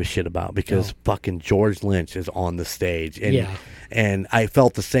it you didn't give a shit about because fucking George Lynch is on the stage. And I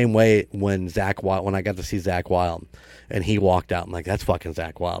felt the same way when I got to see Zakk Wylde and he walked out. I'm like, that's fucking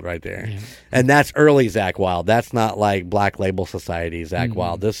Zakk Wylde right there. Yeah. And that's early Zakk Wylde. That's not like Black Label Society Zakk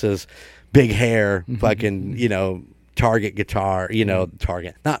Wylde. This is big hair, fucking, Target guitar,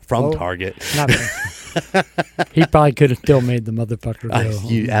 Target. Not from Target. He probably could have still made the motherfucker go.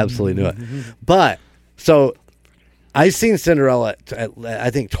 You absolutely knew it. But, so, I've seen Cinderella, I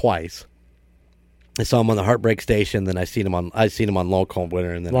think, twice. I saw him on the Heartbreak Station, then I seen him on Long Cold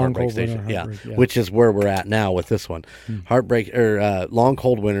Winter, and then Heartbreak Station. Yeah, which is where we're at now with this one, Long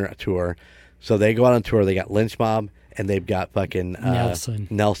Cold Winter tour. So they go out on tour. They got Lynch Mob, and they've got fucking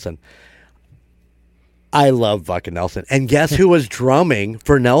Nelson. I love fucking Nelson, and guess who was drumming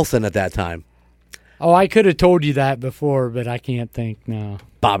for Nelson at that time? Oh, I could have told you that before, but I can't think now.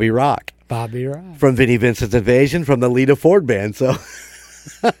 Bobby Rock. Bobby Rock from Vinnie Vincent's Invasion, from the Lita Ford band. So.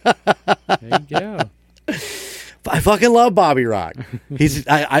 There you go. I fucking love Bobby Rock. Did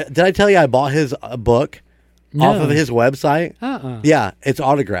I tell you I bought his book off of his website? Yeah, it's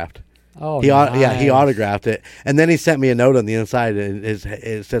autographed. Oh, he nice. He autographed it, and then he sent me a note on the inside.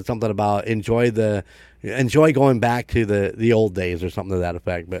 It said something about enjoy going back to the old days or something to that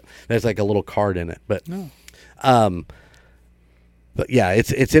effect. But there's like a little card in it. But But yeah,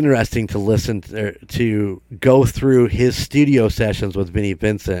 it's interesting to listen to go through his studio sessions with Vinnie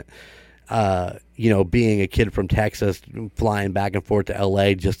Vincent. Being a kid from Texas, flying back and forth to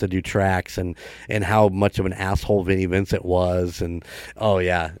L.A. just to do tracks, and how much of an asshole Vinnie Vincent was, and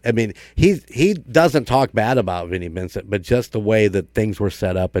I mean he doesn't talk bad about Vinnie Vincent, but just the way that things were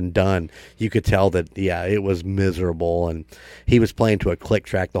set up and done, you could tell that it was miserable, and he was playing to a click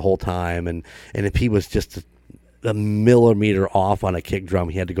track the whole time, and if he was just a millimeter off on a kick drum,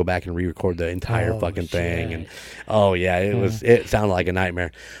 he had to go back and re-record the entire fucking thing. And it sounded like a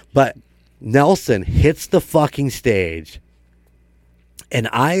nightmare. But Nelson hits the fucking stage, and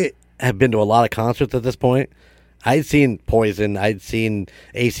I have been to a lot of concerts at this point. I'd seen Poison. I'd seen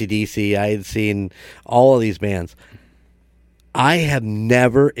AC/DC. I had seen all of these bands. I have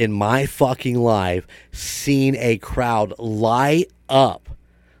never in my fucking life seen a crowd light up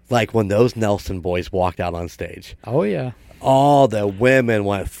like when those Nelson boys walked out on stage. Oh, yeah. All the women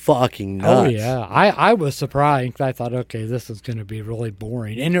went fucking nuts. Oh, yeah. I was surprised. I thought, okay, this is going to be really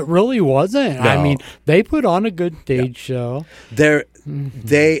boring. And it really wasn't. No. I mean, they put on a good stage show.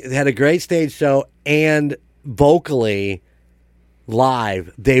 They had a great stage show, and vocally,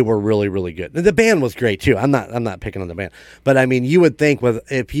 live, they were really, really good. The band was great, too. I'm not picking on the band. But, I mean, you would think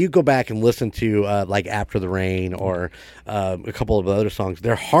if you go back and listen to, like, After the Rain or a couple of other songs,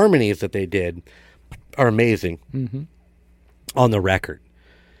 their harmonies that they did are amazing. Mm-hmm. On the record.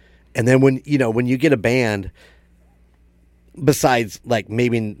 And then when you get a band besides like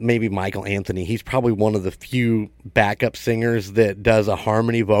maybe Michael Anthony, he's probably one of the few backup singers that does a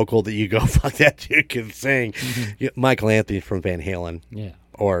harmony vocal that you go, fuck, that dude can sing. Mm-hmm. Michael Anthony from Van Halen. Yeah.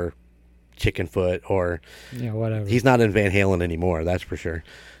 Or Chickenfoot or whatever. He's not in Van Halen anymore, that's for sure.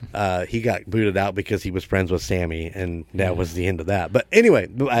 He got booted out because he was friends with Sammy, and that was the end of that. But anyway,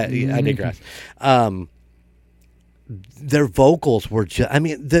 I digress. Their vocals were just, I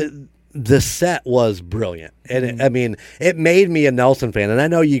mean, the set was brilliant. And it made me a Nelson fan. And I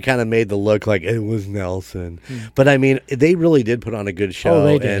know you kind of made the look like it was Nelson. But I mean, they really did put on a good show. Oh,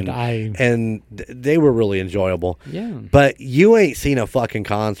 they did. And they were really enjoyable. Yeah. But you ain't seen a fucking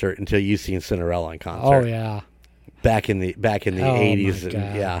concert until you've seen Cinderella in concert. Oh, yeah. Back in the 80s. My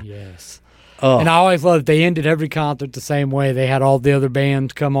God, yeah. Yes. Oh. And I always loved they ended every concert the same way. They had all the other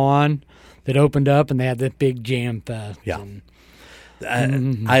bands come on that opened up, and they had this big jam fest. Yeah.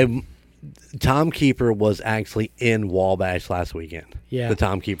 Tom Keeper was actually in Wabash last weekend. Yeah. The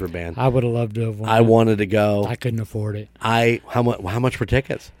Tom Keeper band. I would have loved to have won. I wanted to go. I couldn't afford it. How much for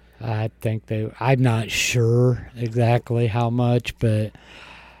tickets? I think I'm not sure exactly how much, but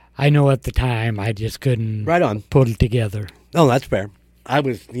I know at the time I just couldn't right on put it together. No, that's fair. I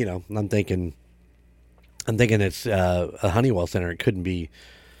was, I'm thinking it's a Honeywell Center. It couldn't be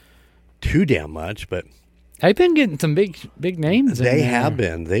too damn much, but they've been getting some big names. They have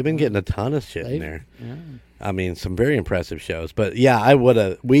been. They've been getting a ton of shit in there. Yeah. I mean, some very impressive shows. But yeah, I would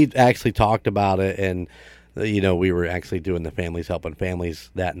have. We actually talked about it, and we were actually doing the Families Helping Families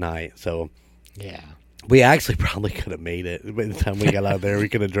that night. So yeah, we actually probably could have made it. By the time we got out there, we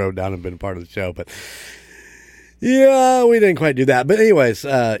could have drove down and been part of the show. But yeah, we didn't quite do that. But anyways,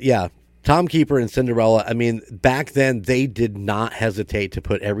 yeah. Tom Keeper and Cinderella, I mean, back then they did not hesitate to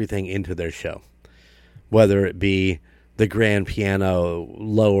put everything into their show. Whether it be the grand piano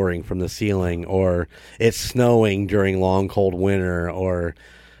lowering from the ceiling, or it's snowing during long, cold winter, or,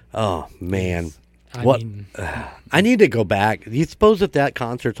 oh, man. I need to go back. Do you suppose that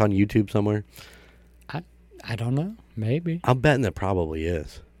concert's on YouTube somewhere? I don't know. Maybe. I'm betting it probably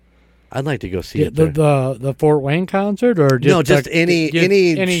is. I'd like to go see it. The Fort Wayne concert, or just any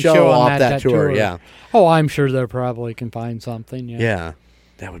show off that tour. Yeah. Oh, I'm sure they probably can find something. Yeah. Yeah,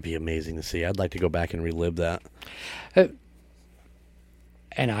 that would be amazing to see. I'd like to go back and relive that.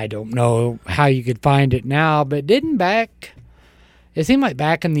 And I don't know how you could find it now, but it seemed like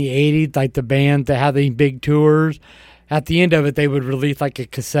back in the 80s, like the bands that had these big tours, at the end of it, they would release like a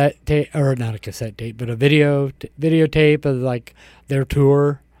cassette tape, or not a cassette tape, but a videotape of like their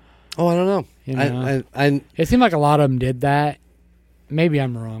tour. Oh, I don't know. It seemed like a lot of them did that. Maybe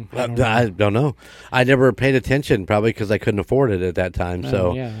I'm wrong. I don't know. I never paid attention, probably because I couldn't afford it at that time.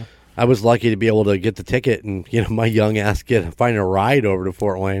 So yeah. I was lucky to be able to get the ticket and my young ass find a ride over to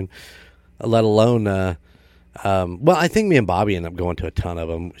Fort Wayne. Let alone, well, I think me and Bobby ended up going to a ton of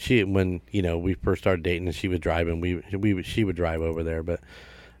them. When we first started dating and she was driving, she would drive over there, but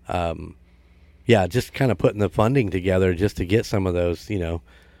yeah, just kind of putting the funding together just to get some of those,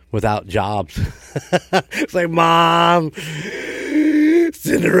 without jobs. It's like, Mom,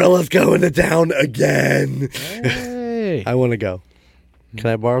 Cinderella's going to town again. Hey. I want to go. Can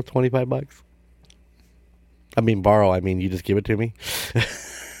I borrow $25? I mean, you just give it to me.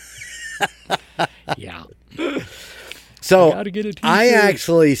 Yeah. So I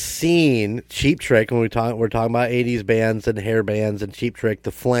actually seen Cheap Trick when we're talking about 80s bands and hair bands and Cheap Trick,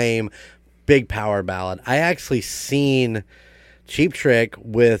 The Flame, big power ballad. I actually seen Cheap Trick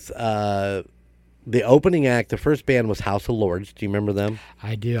with the opening act. The first band was House of Lords. Do you remember them?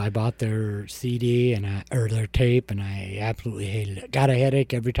 I do. I bought their CD or their tape, and I absolutely hated it. Got a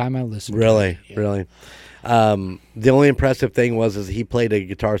headache every time I listened. Really, to it. Yeah. Really. The only impressive thing was he played a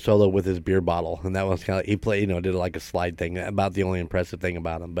guitar solo with his beer bottle, and that was kind of, he played, did like a slide thing. About the only impressive thing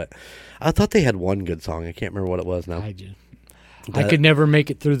about him. But I thought they had one good song. I can't remember what it was now. I could never make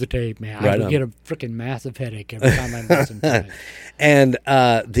it through the tape, man. I would get a freaking massive headache every time I listened to it. And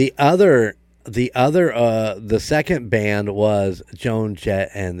the second band was Joan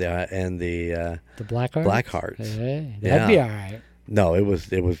Jett and the Blackhearts. Blackhearts. Hey, that'd be all right. No, it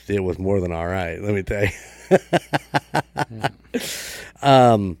was more than all right. Let me tell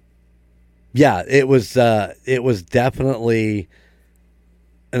you. Yeah, it was definitely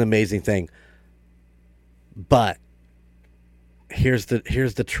an amazing thing. But here's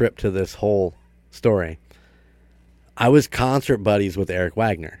the trip to this whole story. I was concert buddies with Eric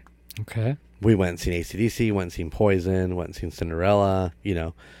Wagner. Okay. We went and seen AC/DC, went and seen Poison, went and seen Cinderella,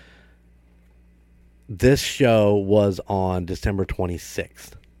 This show was on December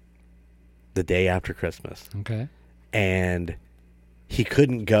 26th, the day after Christmas. Okay. And he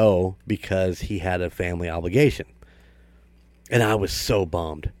couldn't go because he had a family obligation. And I was so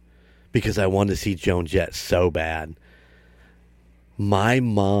bummed because I wanted to see Joan Jett so bad. My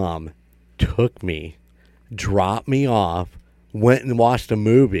mom took me, dropped me off, went and watched a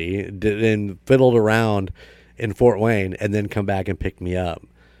movie, and fiddled around in Fort Wayne, and then come back and pick me up.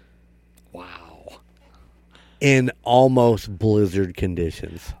 Wow. In almost blizzard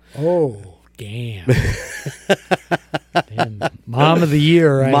conditions. Oh, damn. Damn. Mom of the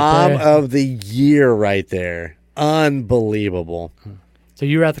year right Mom there. of the year right there. Unbelievable. So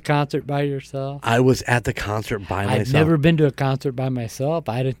you were at the concert by yourself? I was at the concert by myself. I've never been to a concert by myself.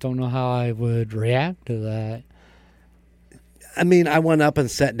 I just don't know how I would react to that. I mean, I went up and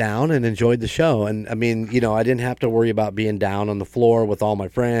sat down and enjoyed the show. And, I mean, I didn't have to worry about being down on the floor with all my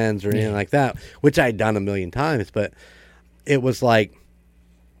friends or anything like that, which I had done a million times. But it was like,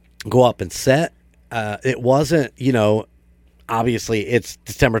 go up and sit. It wasn't, obviously it's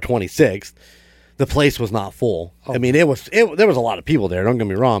December 26th. The place was not full. I mean, there was a lot of people there. Don't get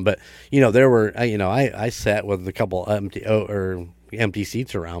me wrong, but there were, I sat with a couple empty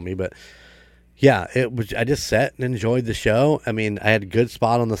seats around me, but yeah, it was. I just sat and enjoyed the show. I mean, I had a good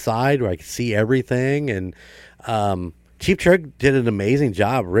spot on the side where I could see everything, and Cheap Trick did an amazing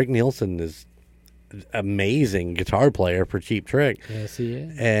job. Rick Nielsen is an amazing guitar player for Cheap Trick. Yes, he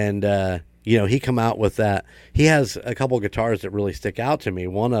is. And he come out with that. He has a couple of guitars that really stick out to me.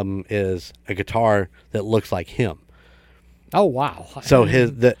 One of them is a guitar that looks like him. Oh, wow. So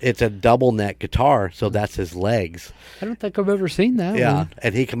it's a double neck guitar, so that's his legs. I don't think I've ever seen that one.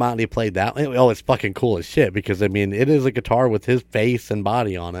 And he come out and he played that. Oh, it's fucking cool as shit because, I mean, it is a guitar with his face and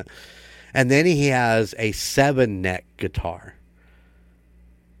body on it. And then he has a 7-neck guitar.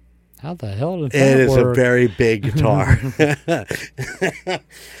 How the hell does that It is work? a very big guitar.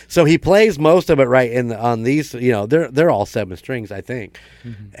 So he plays most of it right on these, they're all 7 strings, I think.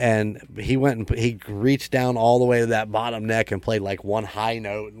 Mm-hmm. And he went and he reached down all the way to that bottom neck and played like one high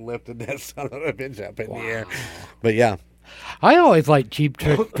note and lifted that son of a bitch up in the air. But yeah. I always liked Cheap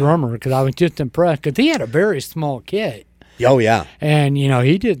Trick drummer because I was just impressed because he had a very small kit. Oh yeah. And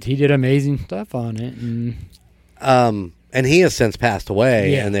he did amazing stuff on it. And he has since passed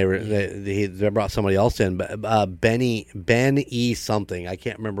away, and they brought somebody else in, Ben E. something. I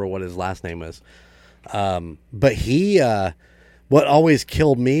can't remember what his last name is. But he, what always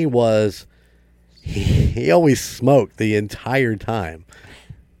killed me was he always smoked the entire time.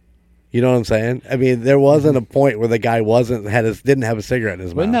 You know what I'm saying? I mean, there wasn't a point where the guy didn't have a cigarette in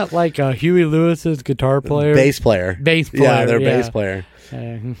his mouth. Wasn't that like Huey Lewis's guitar player? Bass player. Yeah, their bass player.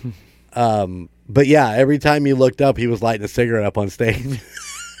 But yeah, every time you looked up, he was lighting a cigarette up on stage.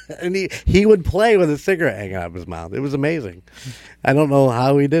 And he would play with a cigarette hanging out of his mouth. It was amazing. I don't know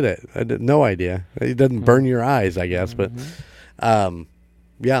how he did it. I had no idea. He doesn't burn your eyes, I guess. But,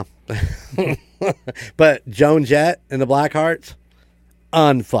 yeah. But Joan Jett and the Blackhearts,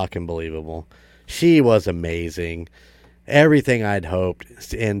 unfucking believable. She was amazing. Everything I'd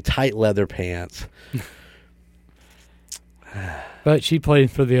hoped in tight leather pants. But she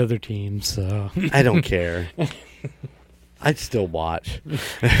played for the other team, so I don't care. I'd still watch.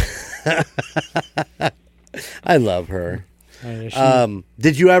 I love her.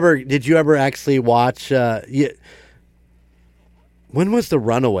 Did you ever actually watch? When was the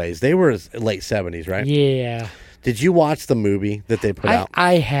Runaways? They were late 70s, right? Yeah. Did you watch the movie that they put out?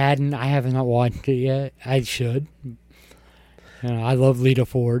 I hadn't. I haven't watched it yet. I should. I love Lita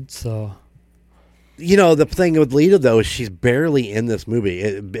Ford, so. The thing with Lita, though, is she's barely in this movie.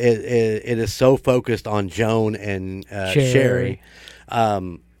 It is so focused on Joan and Sherry,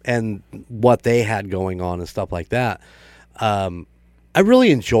 and what they had going on and stuff like that. I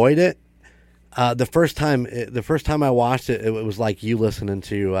really enjoyed it. The first time I watched it, it was like you listening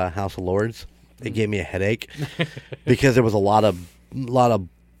to House of Lords. It gave me a headache because there was a lot of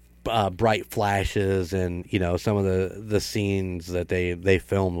bright flashes, and some of the scenes that they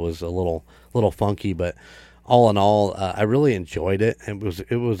filmed was a little funky, but all in all, I really enjoyed it. It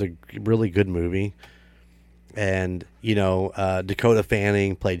was a really good movie, and Dakota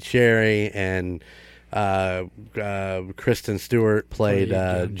Fanning played Sherry, and Kristen Stewart played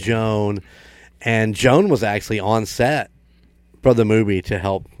Joan, and Joan was actually on set for the movie to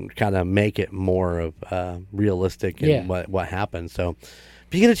help kind of make it more of realistic and what happened. So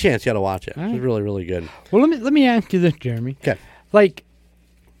if you get a chance, you got to watch it. It's really, really good. Well, let me ask you this, Jeremy. Okay. Like,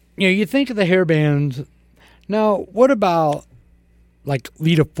 you think of the hair bands. Now, what about like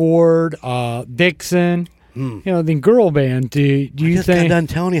Lita Ford, Dixon? The girl band. Do you just think? got done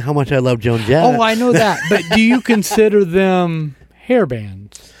telling you how much I love Joan Jett. Oh, I know that. But do you consider them hair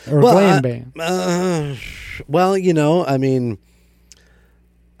bands or glam bands? Well, I mean,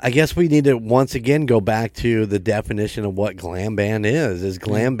 I guess we need to once again go back to the definition of what glam band is. Is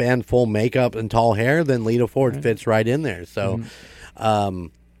glam band full makeup and tall hair? Then Lita Ford fits right in there. So, do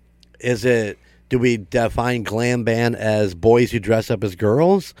we define glam band as boys who dress up as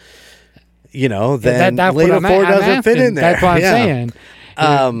girls? Then that's Lita Ford doesn't fit in there. That's what I'm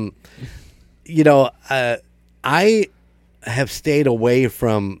saying. I have stayed away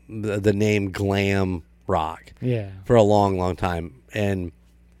from the name glam rock for a long, long time. And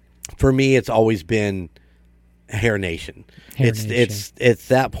for me, it's always been Hair Nation. It's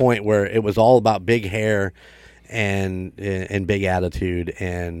that point where it was all about big hair and big attitude.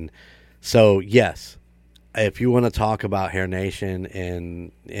 And so, yes, if you want to talk about Hair Nation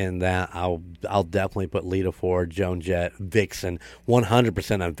and that, I'll definitely put Lita Ford, Joan Jett, Vixen,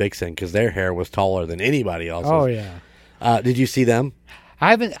 100% on Vixen, because their hair was taller than anybody else's. Oh yeah. Did you see them? I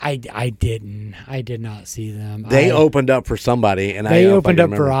haven't. I didn't. I did not see them. They opened up for somebody, and they opened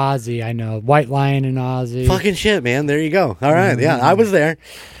up for Ozzy. I know White Lion and Ozzy. Fucking shit, man! There you go. All right, yeah, I was there.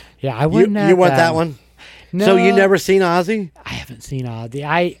 Yeah, I wouldn't. You weren't that one. No, so you never seen Ozzy? I haven't seen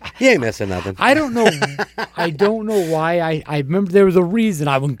Ozzy. You ain't missing nothing. I don't know. I don't know why. I remember there was a reason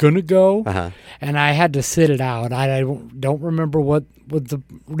I was gonna go, and I had to sit it out. I don't remember what was the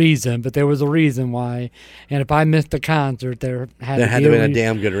reason, but there was a reason why. And if I missed the concert, there had to be been a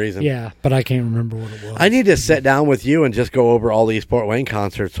damn good reason. Yeah, but I can't remember what it was. I need to sit down with you and just go over all these Fort Wayne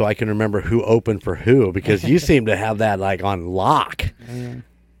concerts so I can remember who opened for who, because you seem to have that like on lock.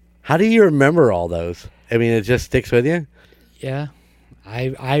 How do you remember all those? I mean, it just sticks with you? Yeah.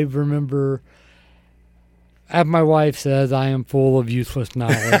 I remember, as my wife says, I am full of useless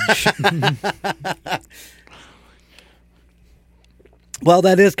knowledge. Well,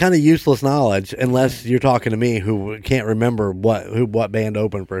 that is kind of useless knowledge, unless you're talking to me who can't remember what band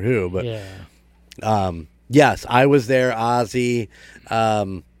opened for who. But yes, I was there. Ozzy,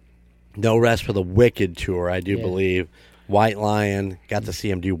 No Rest for the Wicked tour, I do believe. White Lion, got to see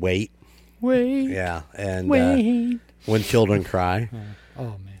him do Wait. Yeah, and When Children Cry. Oh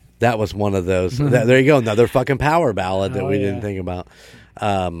man, that was one of those. There you go, another fucking power ballad that we didn't think about.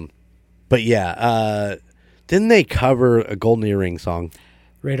 But yeah, didn't they cover a Golden Earring song?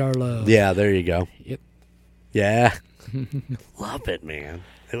 Radar Love. Yeah, there you go. Yep. Yeah, love it, man.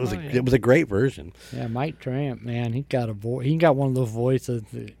 It was it was a great version. Yeah, Mike Tramp, man, he got a voice. He got one of those voices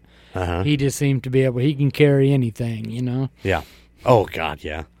that he just seemed to be able. He can carry anything, Yeah. Oh God,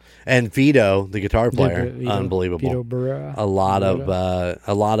 yeah. And Vito, the guitar player, unbelievable. Vito Barrera.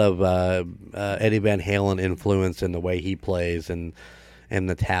 A lot of Eddie Van Halen influence in the way he plays and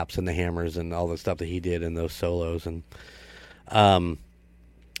the taps and the hammers and all the stuff that he did in those solos. And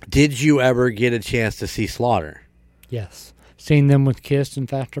did you ever get a chance to see Slaughter? Yes, seen them with Kiss and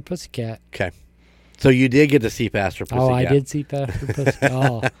Faster Pussycat. Okay, so you did get to see Faster Pussycat. Oh, I did see Faster Pussycat.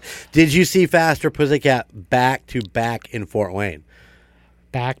 Oh. Did you see Faster Pussycat back to back in Fort Wayne?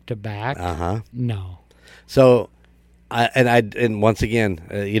 Back to back? No. So, and once again,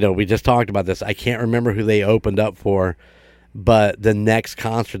 we just talked about this. I can't remember who they opened up for, but the next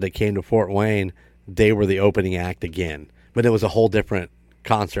concert that came to Fort Wayne, they were the opening act again. But it was a whole different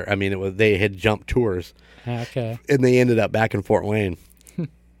concert. I mean, they had jumped tours. Okay. And they ended up back in Fort Wayne.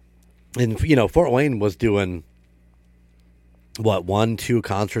 And, Fort Wayne was doing, 1-2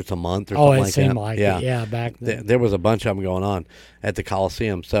 concerts a month or something like that? Oh, it seemed like it. Yeah, back then. There was a bunch of them going on at the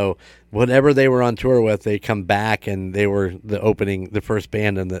Coliseum. So whatever they were on tour with, they come back and they were the first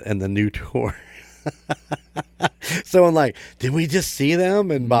band in the new tour. So I'm like, did we just see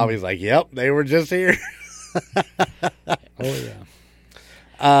them? And Bobby's like, yep, they were just here. Oh, yeah.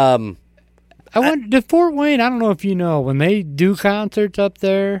 I went to Fort Wayne. I don't know if you know, when they do concerts up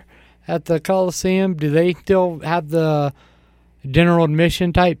there at the Coliseum, do they still have the general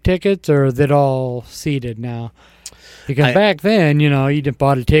admission type tickets, or is it all seated now? Because back then, you just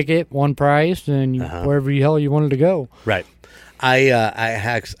bought a ticket, one price, and wherever the hell you wanted to go. Right. I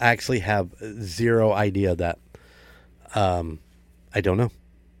actually have zero idea that. I don't know.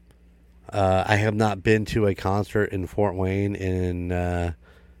 I have not been to a concert in Fort Wayne in,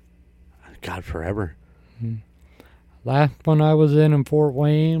 God, forever. Last one I was in Fort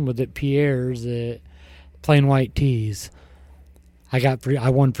Wayne was at Pierre's at Plain White Tees. I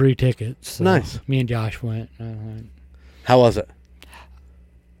won free tickets. So nice. Me and Josh went. How was it?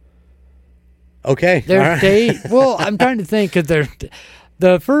 Okay. Well, I'm trying to think because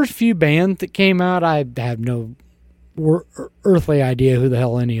the first few bands that came out, I have no earthly idea who the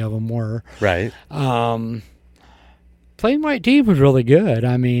hell any of them were. Right. Plain White Tees was really good.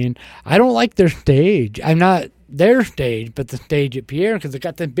 I mean, I don't like their stage. I'm not their stage, but the stage at Pierre because they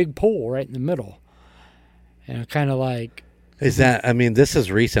got that big pole right in the middle. And kind of like. Is that? I mean, this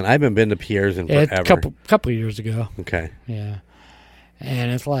is recent. I haven't been to Pierre's in forever. A couple of years ago. Okay. Yeah,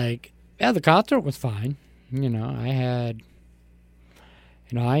 and it's like, yeah, the concert was fine. I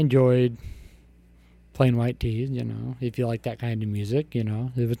enjoyed Plain White Tees. If you like that kind of music, it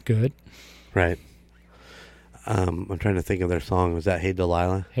was good. Right. I'm trying to think of their song. Was that "Hey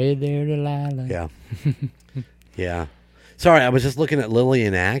Delilah"? Hey there, Delilah. Yeah. Yeah. Sorry, I was just looking at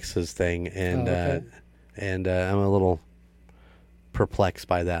Lillian Axe's thing, and I'm a little perplexed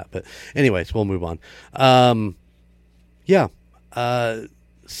by that. But anyways, we'll move on.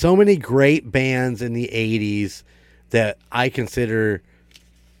 So many great bands in the 80s that I consider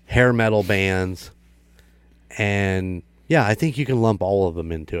hair metal bands. And yeah, I think you can lump all of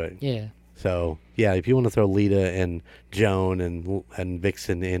them into it. Yeah. So yeah, if you want to throw Lita and Joan and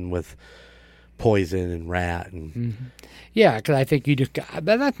Vixen in with Poison and Rat and yeah, because I think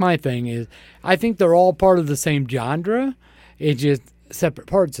but that's my thing is I think they're all part of the same genre. It's just separate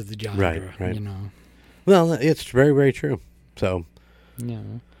parts of the genre. Right. Well, it's very, very true. So yeah.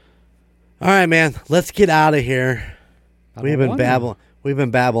 All right, man. Let's get out of here. We've been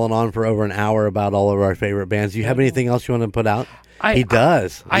babbling on for over an hour about all of our favorite bands. Do you have anything else you want to put out? He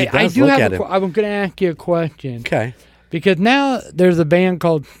does. I do have. I'm going to ask you a question. Okay. Because now there's a band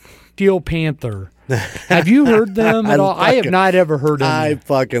called Steel Panther. Have you heard them at all? I have not ever heard of them. I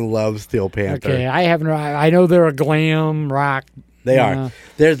fucking love Steel Panther. Okay, I haven't. I know they're a glam rock. They are.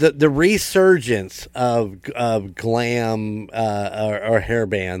 There's the resurgence of glam or hair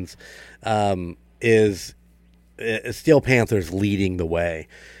bands is Steel Panther's leading the way.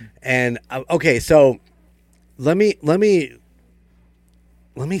 And okay, so let me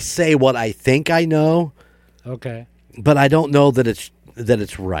say what I think I know. Okay. But I don't know that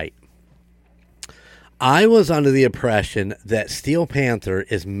it's right. I was under the impression that Steel Panther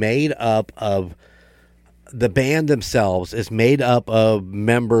is made up of the band themselves is made up of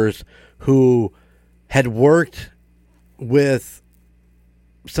members who had worked with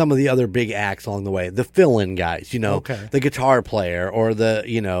some of the other big acts along the way, the fill-in guys, the guitar player or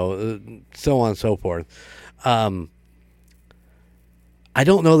the, so on and so forth. I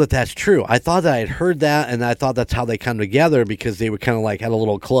don't know that that's true. I thought that I had heard that, and I thought that's how they come together because they would kind of like had a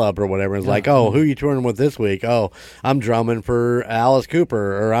little club or whatever. It's like, oh, who are you touring with this week? Oh, I'm drumming for Alice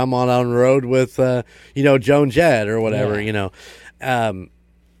Cooper, or I'm on the road with, Joan Jett or whatever,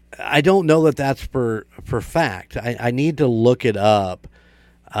 I don't know that that's for fact. I need to look it up.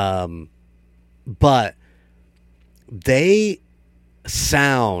 But they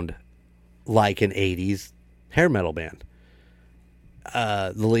sound like an 80s hair metal band.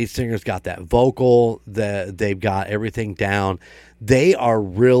 The lead singer's got that vocal, they've got everything down. They are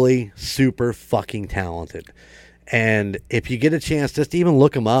really super fucking talented. And if you get a chance, just even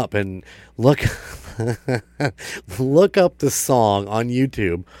look them up and look up the song on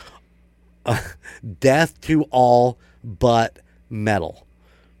YouTube, Death to All But Metal.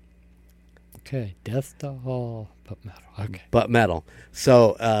 Okay, Death to All But Metal. Okay. But metal.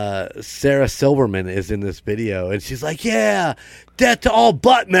 So Sarah Silverman is in this video, and she's like, yeah, death to all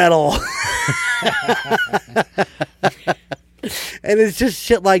butt metal. And it's just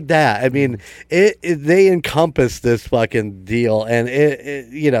shit like that. I mean, they encompass this fucking deal, and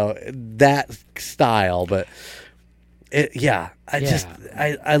that style. But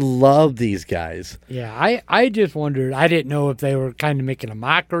I love these guys. Yeah, I just wondered. I didn't know if they were kind of making a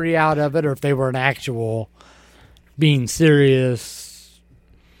mockery out of it, or if they were an actual being serious.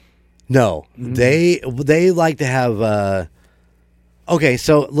 No, they like to have. Okay,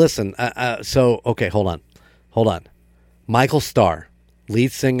 so listen. Hold on. Michael Starr,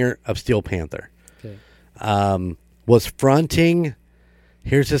 lead singer of Steel Panther, was fronting.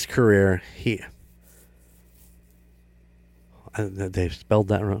 Here's his career. They spelled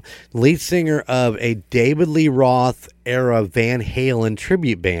that wrong. Lead singer of a David Lee Roth era Van Halen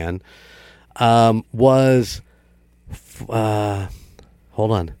tribute band, was.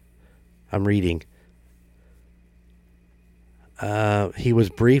 Hold on, I'm reading. He was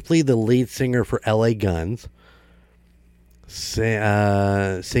briefly the lead singer for L.A. Guns,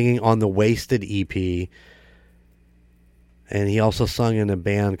 singing on the Wasted EP. And he also sung in a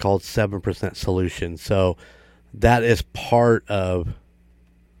band called 7% Solution. So that is part of...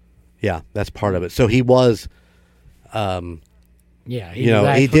 Yeah, that's part of it. So he was... he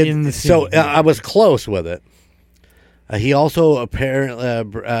did... In the scene. I was close with it. He also apparently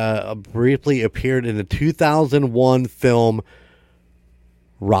briefly appeared in the 2001 film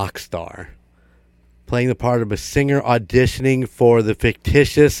Rockstar, playing the part of a singer auditioning for the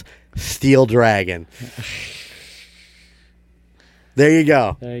fictitious Steel Dragon. There you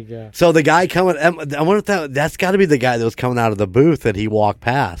go. So the guy coming, I wonder if that's got to be the guy that was coming out of the booth that he walked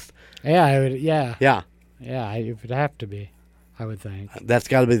past. Yeah, it would, yeah. Yeah. Yeah, it would have to be, I would think. That's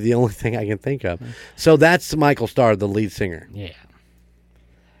got to be the only thing I can think of. So that's Michael Starr, the lead singer. Yeah.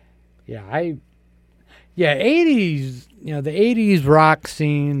 Yeah, 80s, the 80s rock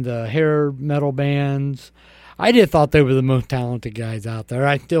scene, the hair metal bands, I just thought they were the most talented guys out there.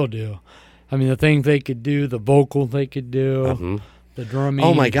 I still do. I mean, the things they could do, the vocals they could do, the drumming.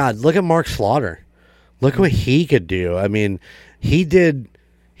 Oh, my God. Look at Mark Slaughter. Look what he could do. I mean, there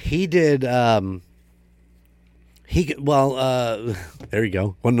you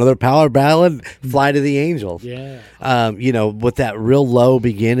go. Another power ballad, Fly to the Angels. Yeah. With that real low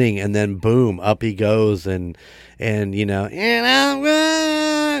beginning and then boom, up he goes and I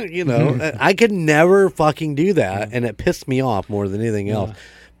could never fucking do that. And it pissed me off more than anything else.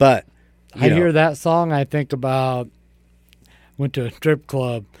 But I hear that song, I think about went to a strip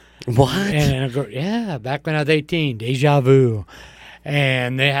club. What? And back when I was 18, Deja Vu.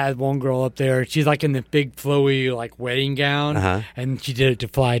 And they had one girl up there. She's like in the big flowy like wedding gown, and she did it to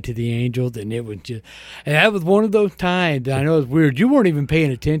Fly to the Angels, and it was just, and that was one of those times. I know it's weird. You weren't even paying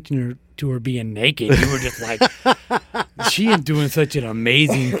attention to her being naked. You were just like, she is doing such an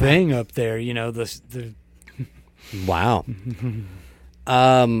amazing thing up there. Wow.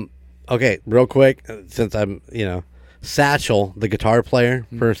 Okay, real quick, since I'm Satchel, the guitar player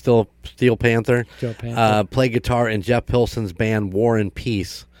for Steel Panther, played guitar in Jeff Pilson's band War and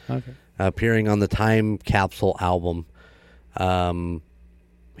Peace, appearing on the Time Capsule album.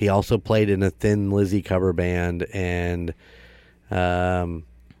 He also played in a Thin Lizzy cover band, and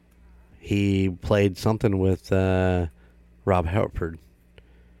he played something with Rob Halford,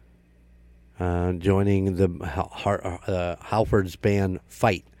 joining the Halford's band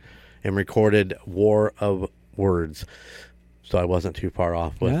Fight, and recorded War of Words. So I wasn't too far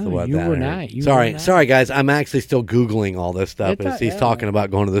off with what that were not. Sorry, guys. I'm actually still Googling all this stuff as he's talking about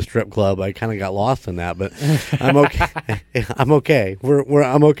going to the strip club. I kind of got lost in that, but I'm okay. I'm okay.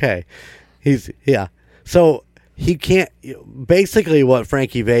 I'm okay. So he can't. Basically, what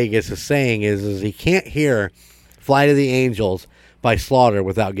Frankie Vegas is saying is he can't hear "Fly to the Angels" by Slaughter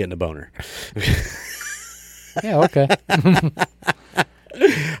without getting a boner. Yeah. Okay.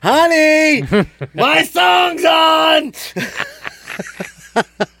 Honey, my song's on.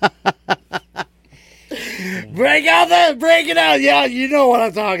 Break it out. Yeah, you know what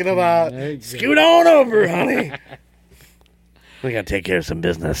I'm talking about. Scoot on over, honey. We gotta take care of some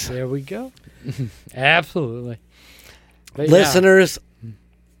business. There we go. Absolutely. But listeners,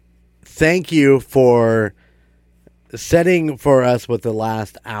 thank you for setting for us with the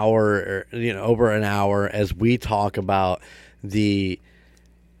last hour, over an hour, as we talk about the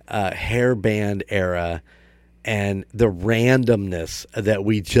hair band era and the randomness that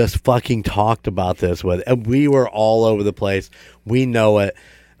we just fucking talked about this with. And we were all over the place. We know it.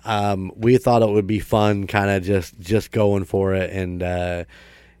 We thought it would be fun kind of just going for it.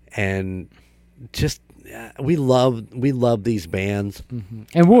 And just, we love these bands. Mm-hmm.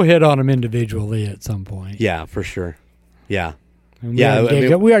 And we'll hit on them individually at some point. Yeah, for sure. Yeah. We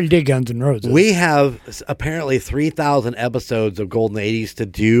already did Guns N' Roses. We have apparently 3,000 episodes of Golden 80s to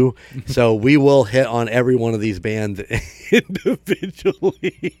do, so we will hit on every one of these bands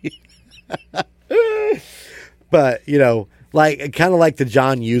individually. But like kind of like the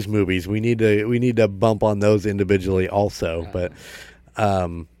John Hughes movies, we need to bump on those individually also. But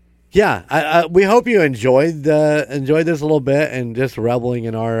we hope you enjoyed this a little bit and just reveling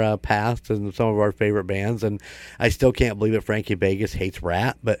in our past and some of our favorite bands. And I still can't believe that Frankie Vegas hates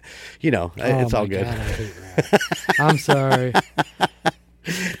Rat, but it's all good. God, I hate Rat. I'm sorry.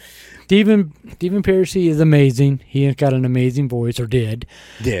 Stephen Pearcy is amazing. He has got an amazing voice, or did.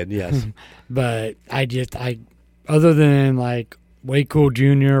 Yes. But other than like Way Cool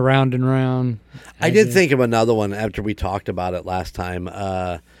Jr., Round and Round. I did think of another one after we talked about it last time.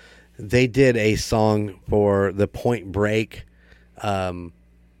 They did a song for the Point Break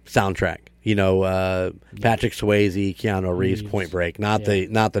soundtrack. You know, Patrick Swayze, Keanu Reeves, Point Break, not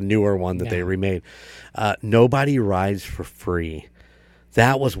the newer one that they remade. Nobody Rides for Free.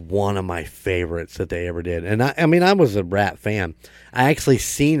 That was one of my favorites that they ever did. And I mean, I was a Rat fan. I actually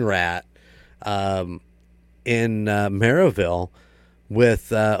seen Rat in Maryville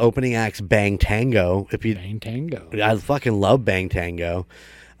with opening acts Bang Tango. Bang Tango. I fucking love Bang Tango.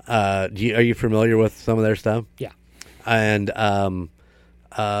 Are you familiar with some of their stuff? Yeah. And L.A.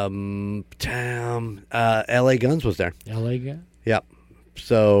 Guns was there. L.A. Guns? Yep.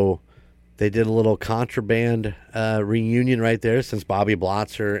 So they did a little Contraband reunion right there, since Bobby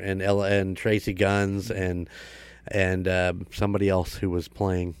Blotzer and Tracy Guns and somebody else who was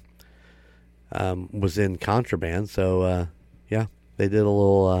playing was in Contraband. So yeah, they did a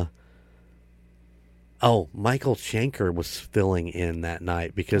little. Michael Schenker was filling in that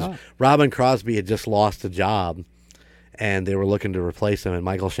night because Robin Crosby had just lost a job, and they were looking to replace him, and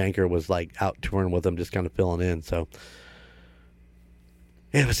Michael Schenker was like out touring with them, just kind of filling in. So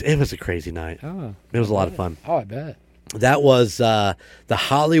it was a crazy night. It was a lot of fun. I bet. That was the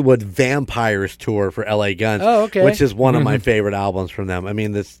Hollywood Vampires tour for L.A. Guns, which is one of my favorite albums from them. I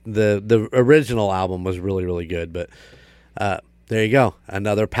mean, the original album was really, really good, but there you go,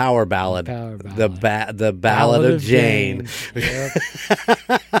 another power ballad. The Ballad of Jane. Yep.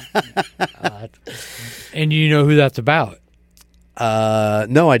 And you know who that's about?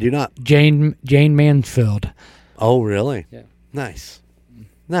 No, I do not. Jane Mansfield. Oh, really? Yeah. Nice.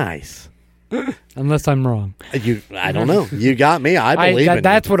 Unless I'm wrong. I don't know. You got me. I believe in you.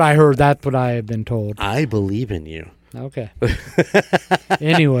 That's what I heard. That's what I have been told. I believe in you. Okay.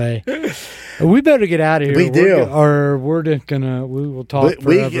 Anyway, we better get out of here. We do. We're just gonna. We will talk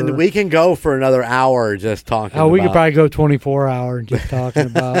forever. We can go for another hour just talking. We could probably go 24 hours just talking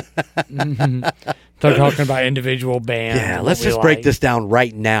about. Start talking about individual bands. Yeah, let's just break this down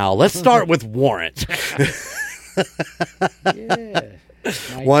right now. Let's start with Warrant. Yeah.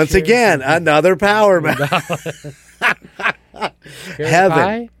 Once again, another power ballad. Heaven.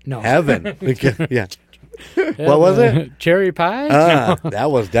 Pie? No. Heaven. Yeah. What was it? Cherry Pie?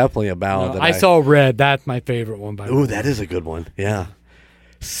 That was definitely a ballad. I saw Red. That's my favorite one. Ooh, that is a good one. Yeah.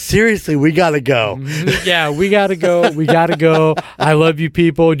 Seriously, we got to go. Yeah, we got to go. We got to go. I love you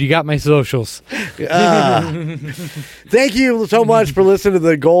people. You got my socials. Thank you so much for listening to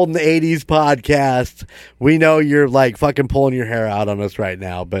the Golden 80s podcast. We know you're like fucking pulling your hair out on us right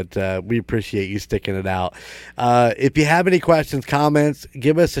now, but we appreciate you sticking it out. If you have any questions, comments,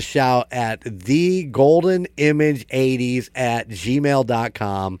 give us a shout at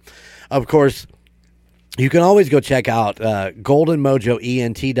thegoldenimage80s@gmail.com. Of course, you can always go check out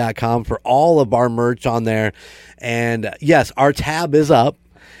goldenmojoent.com for all of our merch on there. And yes, our tab is up.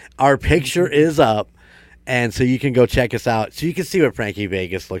 Our picture is up. And so you can go check us out. So you can see what Frankie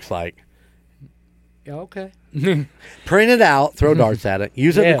Vegas looks like. Okay. Print it out, throw darts at it,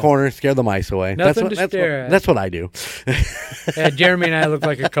 use it in the corner, scare the mice away. Nothing to stare at. That's what I do. Yeah, Jeremy and I look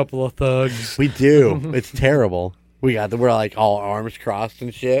like a couple of thugs. We do. It's terrible. We're like all arms crossed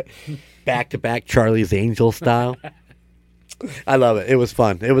and shit. Back to back Charlie's Angel style. I love it. It was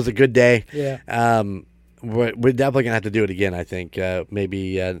fun. It was a good day. Yeah. We're definitely gonna have to do it again. I think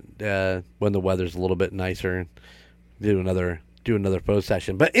maybe when the weather's a little bit nicer, do another photo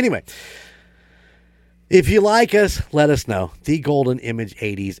session. But anyway, if you like us, let us know.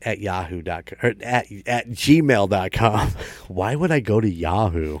 thegoldenimage80s@yahoo.com or at gmail.com. Why would I go to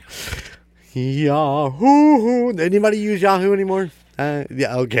Yahoo? Yahoo. Anybody use Yahoo anymore?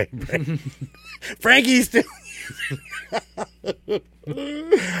 Yeah, okay. Frankie's still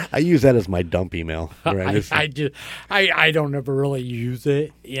I use that as my dump email. Right? I don't ever really use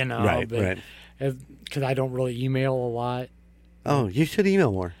it, Right. Because I don't really email a lot. Oh, you should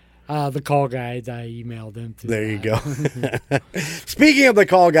email more. The call guys, I emailed them to. There you go. Speaking of the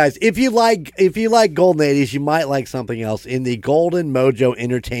call guys, if you like Golden 80s, you might like something else in the Golden Mojo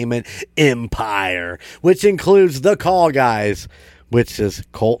Entertainment Empire, which includes the call guys, which is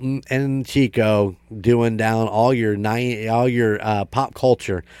Colton and Chico doing down all your pop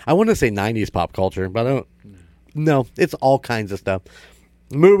culture. I want to say 90s pop culture, but I don't. No, it's all kinds of stuff.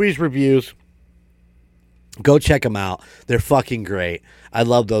 Movies, reviews. Go check them out. They're fucking great. I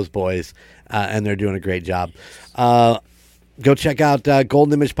love those boys, and they're doing a great job. Go check out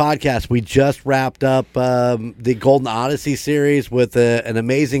Golden Image Podcast. We just wrapped up the Golden Odyssey series with an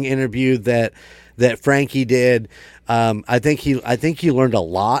amazing interview that Frankie did. I think he learned a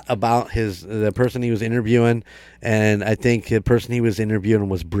lot about the person he was interviewing, and I think the person he was interviewing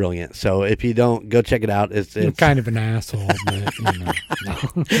was brilliant. So if you don't, go check it out. It's kind of an asshole, but,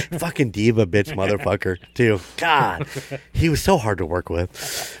 no. Fucking diva bitch motherfucker too. God, he was so hard to work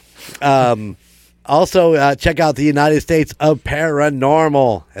with. Also, check out the United States of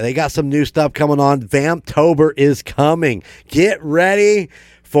Paranormal. They got some new stuff coming on. Vamptober is coming. Get ready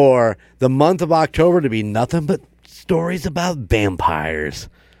for the month of October to be nothing but stories about vampires.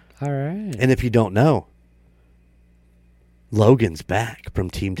 All right. And if you don't know, Logan's back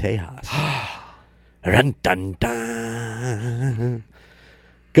from Team Tejas. Dun, dun, dun.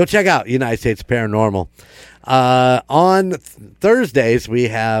 Go check out United States Paranormal. On Thursdays, we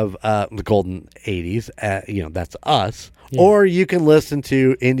have the Golden 80's. That's us. Yeah. Or you can listen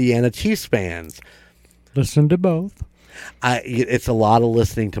to Indiana Chiefs fans. Listen to both. It's a lot of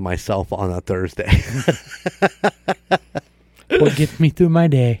listening to myself on a Thursday. What gets me through my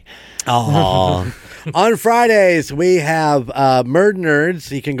day. Oh. On Fridays, we have Murd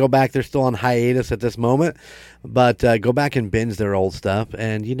Nerds. You can go back. They're still on hiatus at this moment. But go back and binge their old stuff.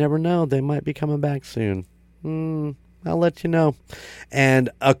 And you never know. They might be coming back soon. I'll let you know. And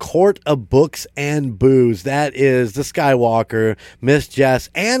A Court of Books and Booze. That is the Skywalker, Miss Jess,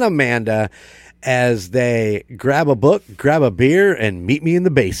 and Amanda as they grab a book, grab a beer, and meet me in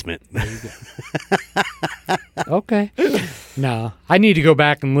the basement. Okay. No, I need to go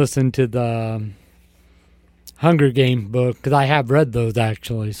back and listen to the Hunger Game book because I have read those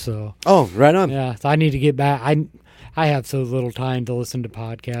actually. So. Oh, right on. Yeah, so I need to get back. I have so little time to listen to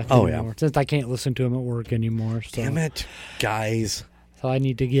podcasts anymore since I can't listen to them at work anymore. So. Damn it, guys. So I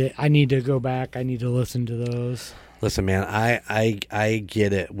need to go back. I need to listen to those. Listen, man, I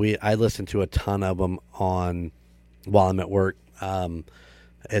get it. I listen to a ton of them while I'm at work.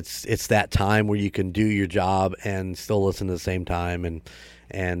 It's that time where you can do your job and still listen at the same time.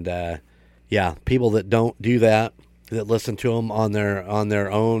 And people that don't do that listen to them on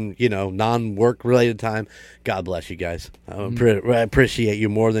their own, non-work related time. God bless you guys. I appreciate you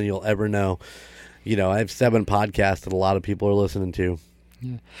more than you'll ever know. I have 7 podcasts that a lot of people are listening to.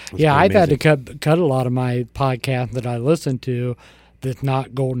 Yeah, I've had to cut a lot of my podcasts that I listen to that's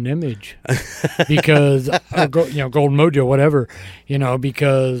not Golden Image because Golden Mojo, whatever,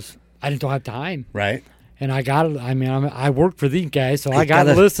 because I just don't have time. Right. And I work for these guys, so I got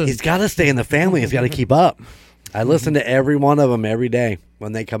to listen. He's got to stay in the family. He's got to keep up. I listen to every one of them every day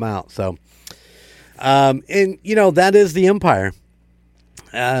when they come out. So, that is the Empire.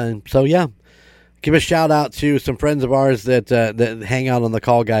 Give a shout out to some friends of ours that hang out on the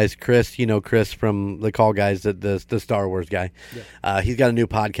Call Guys. Chris, Chris from the Call Guys, the Star Wars guy. Yeah. He's got a new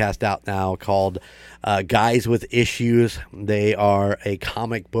podcast out now called Guys with Issues. They are a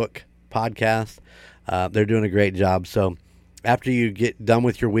comic book podcast. They're doing a great job. So after you get done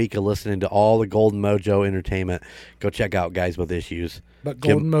with your week of listening to all the Golden Mojo entertainment, go check out Guys with Issues. But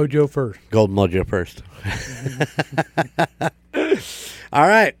Mojo first. Golden Mojo first. All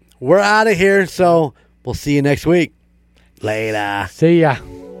right. We're out of here, so we'll see you next week. Later. See ya.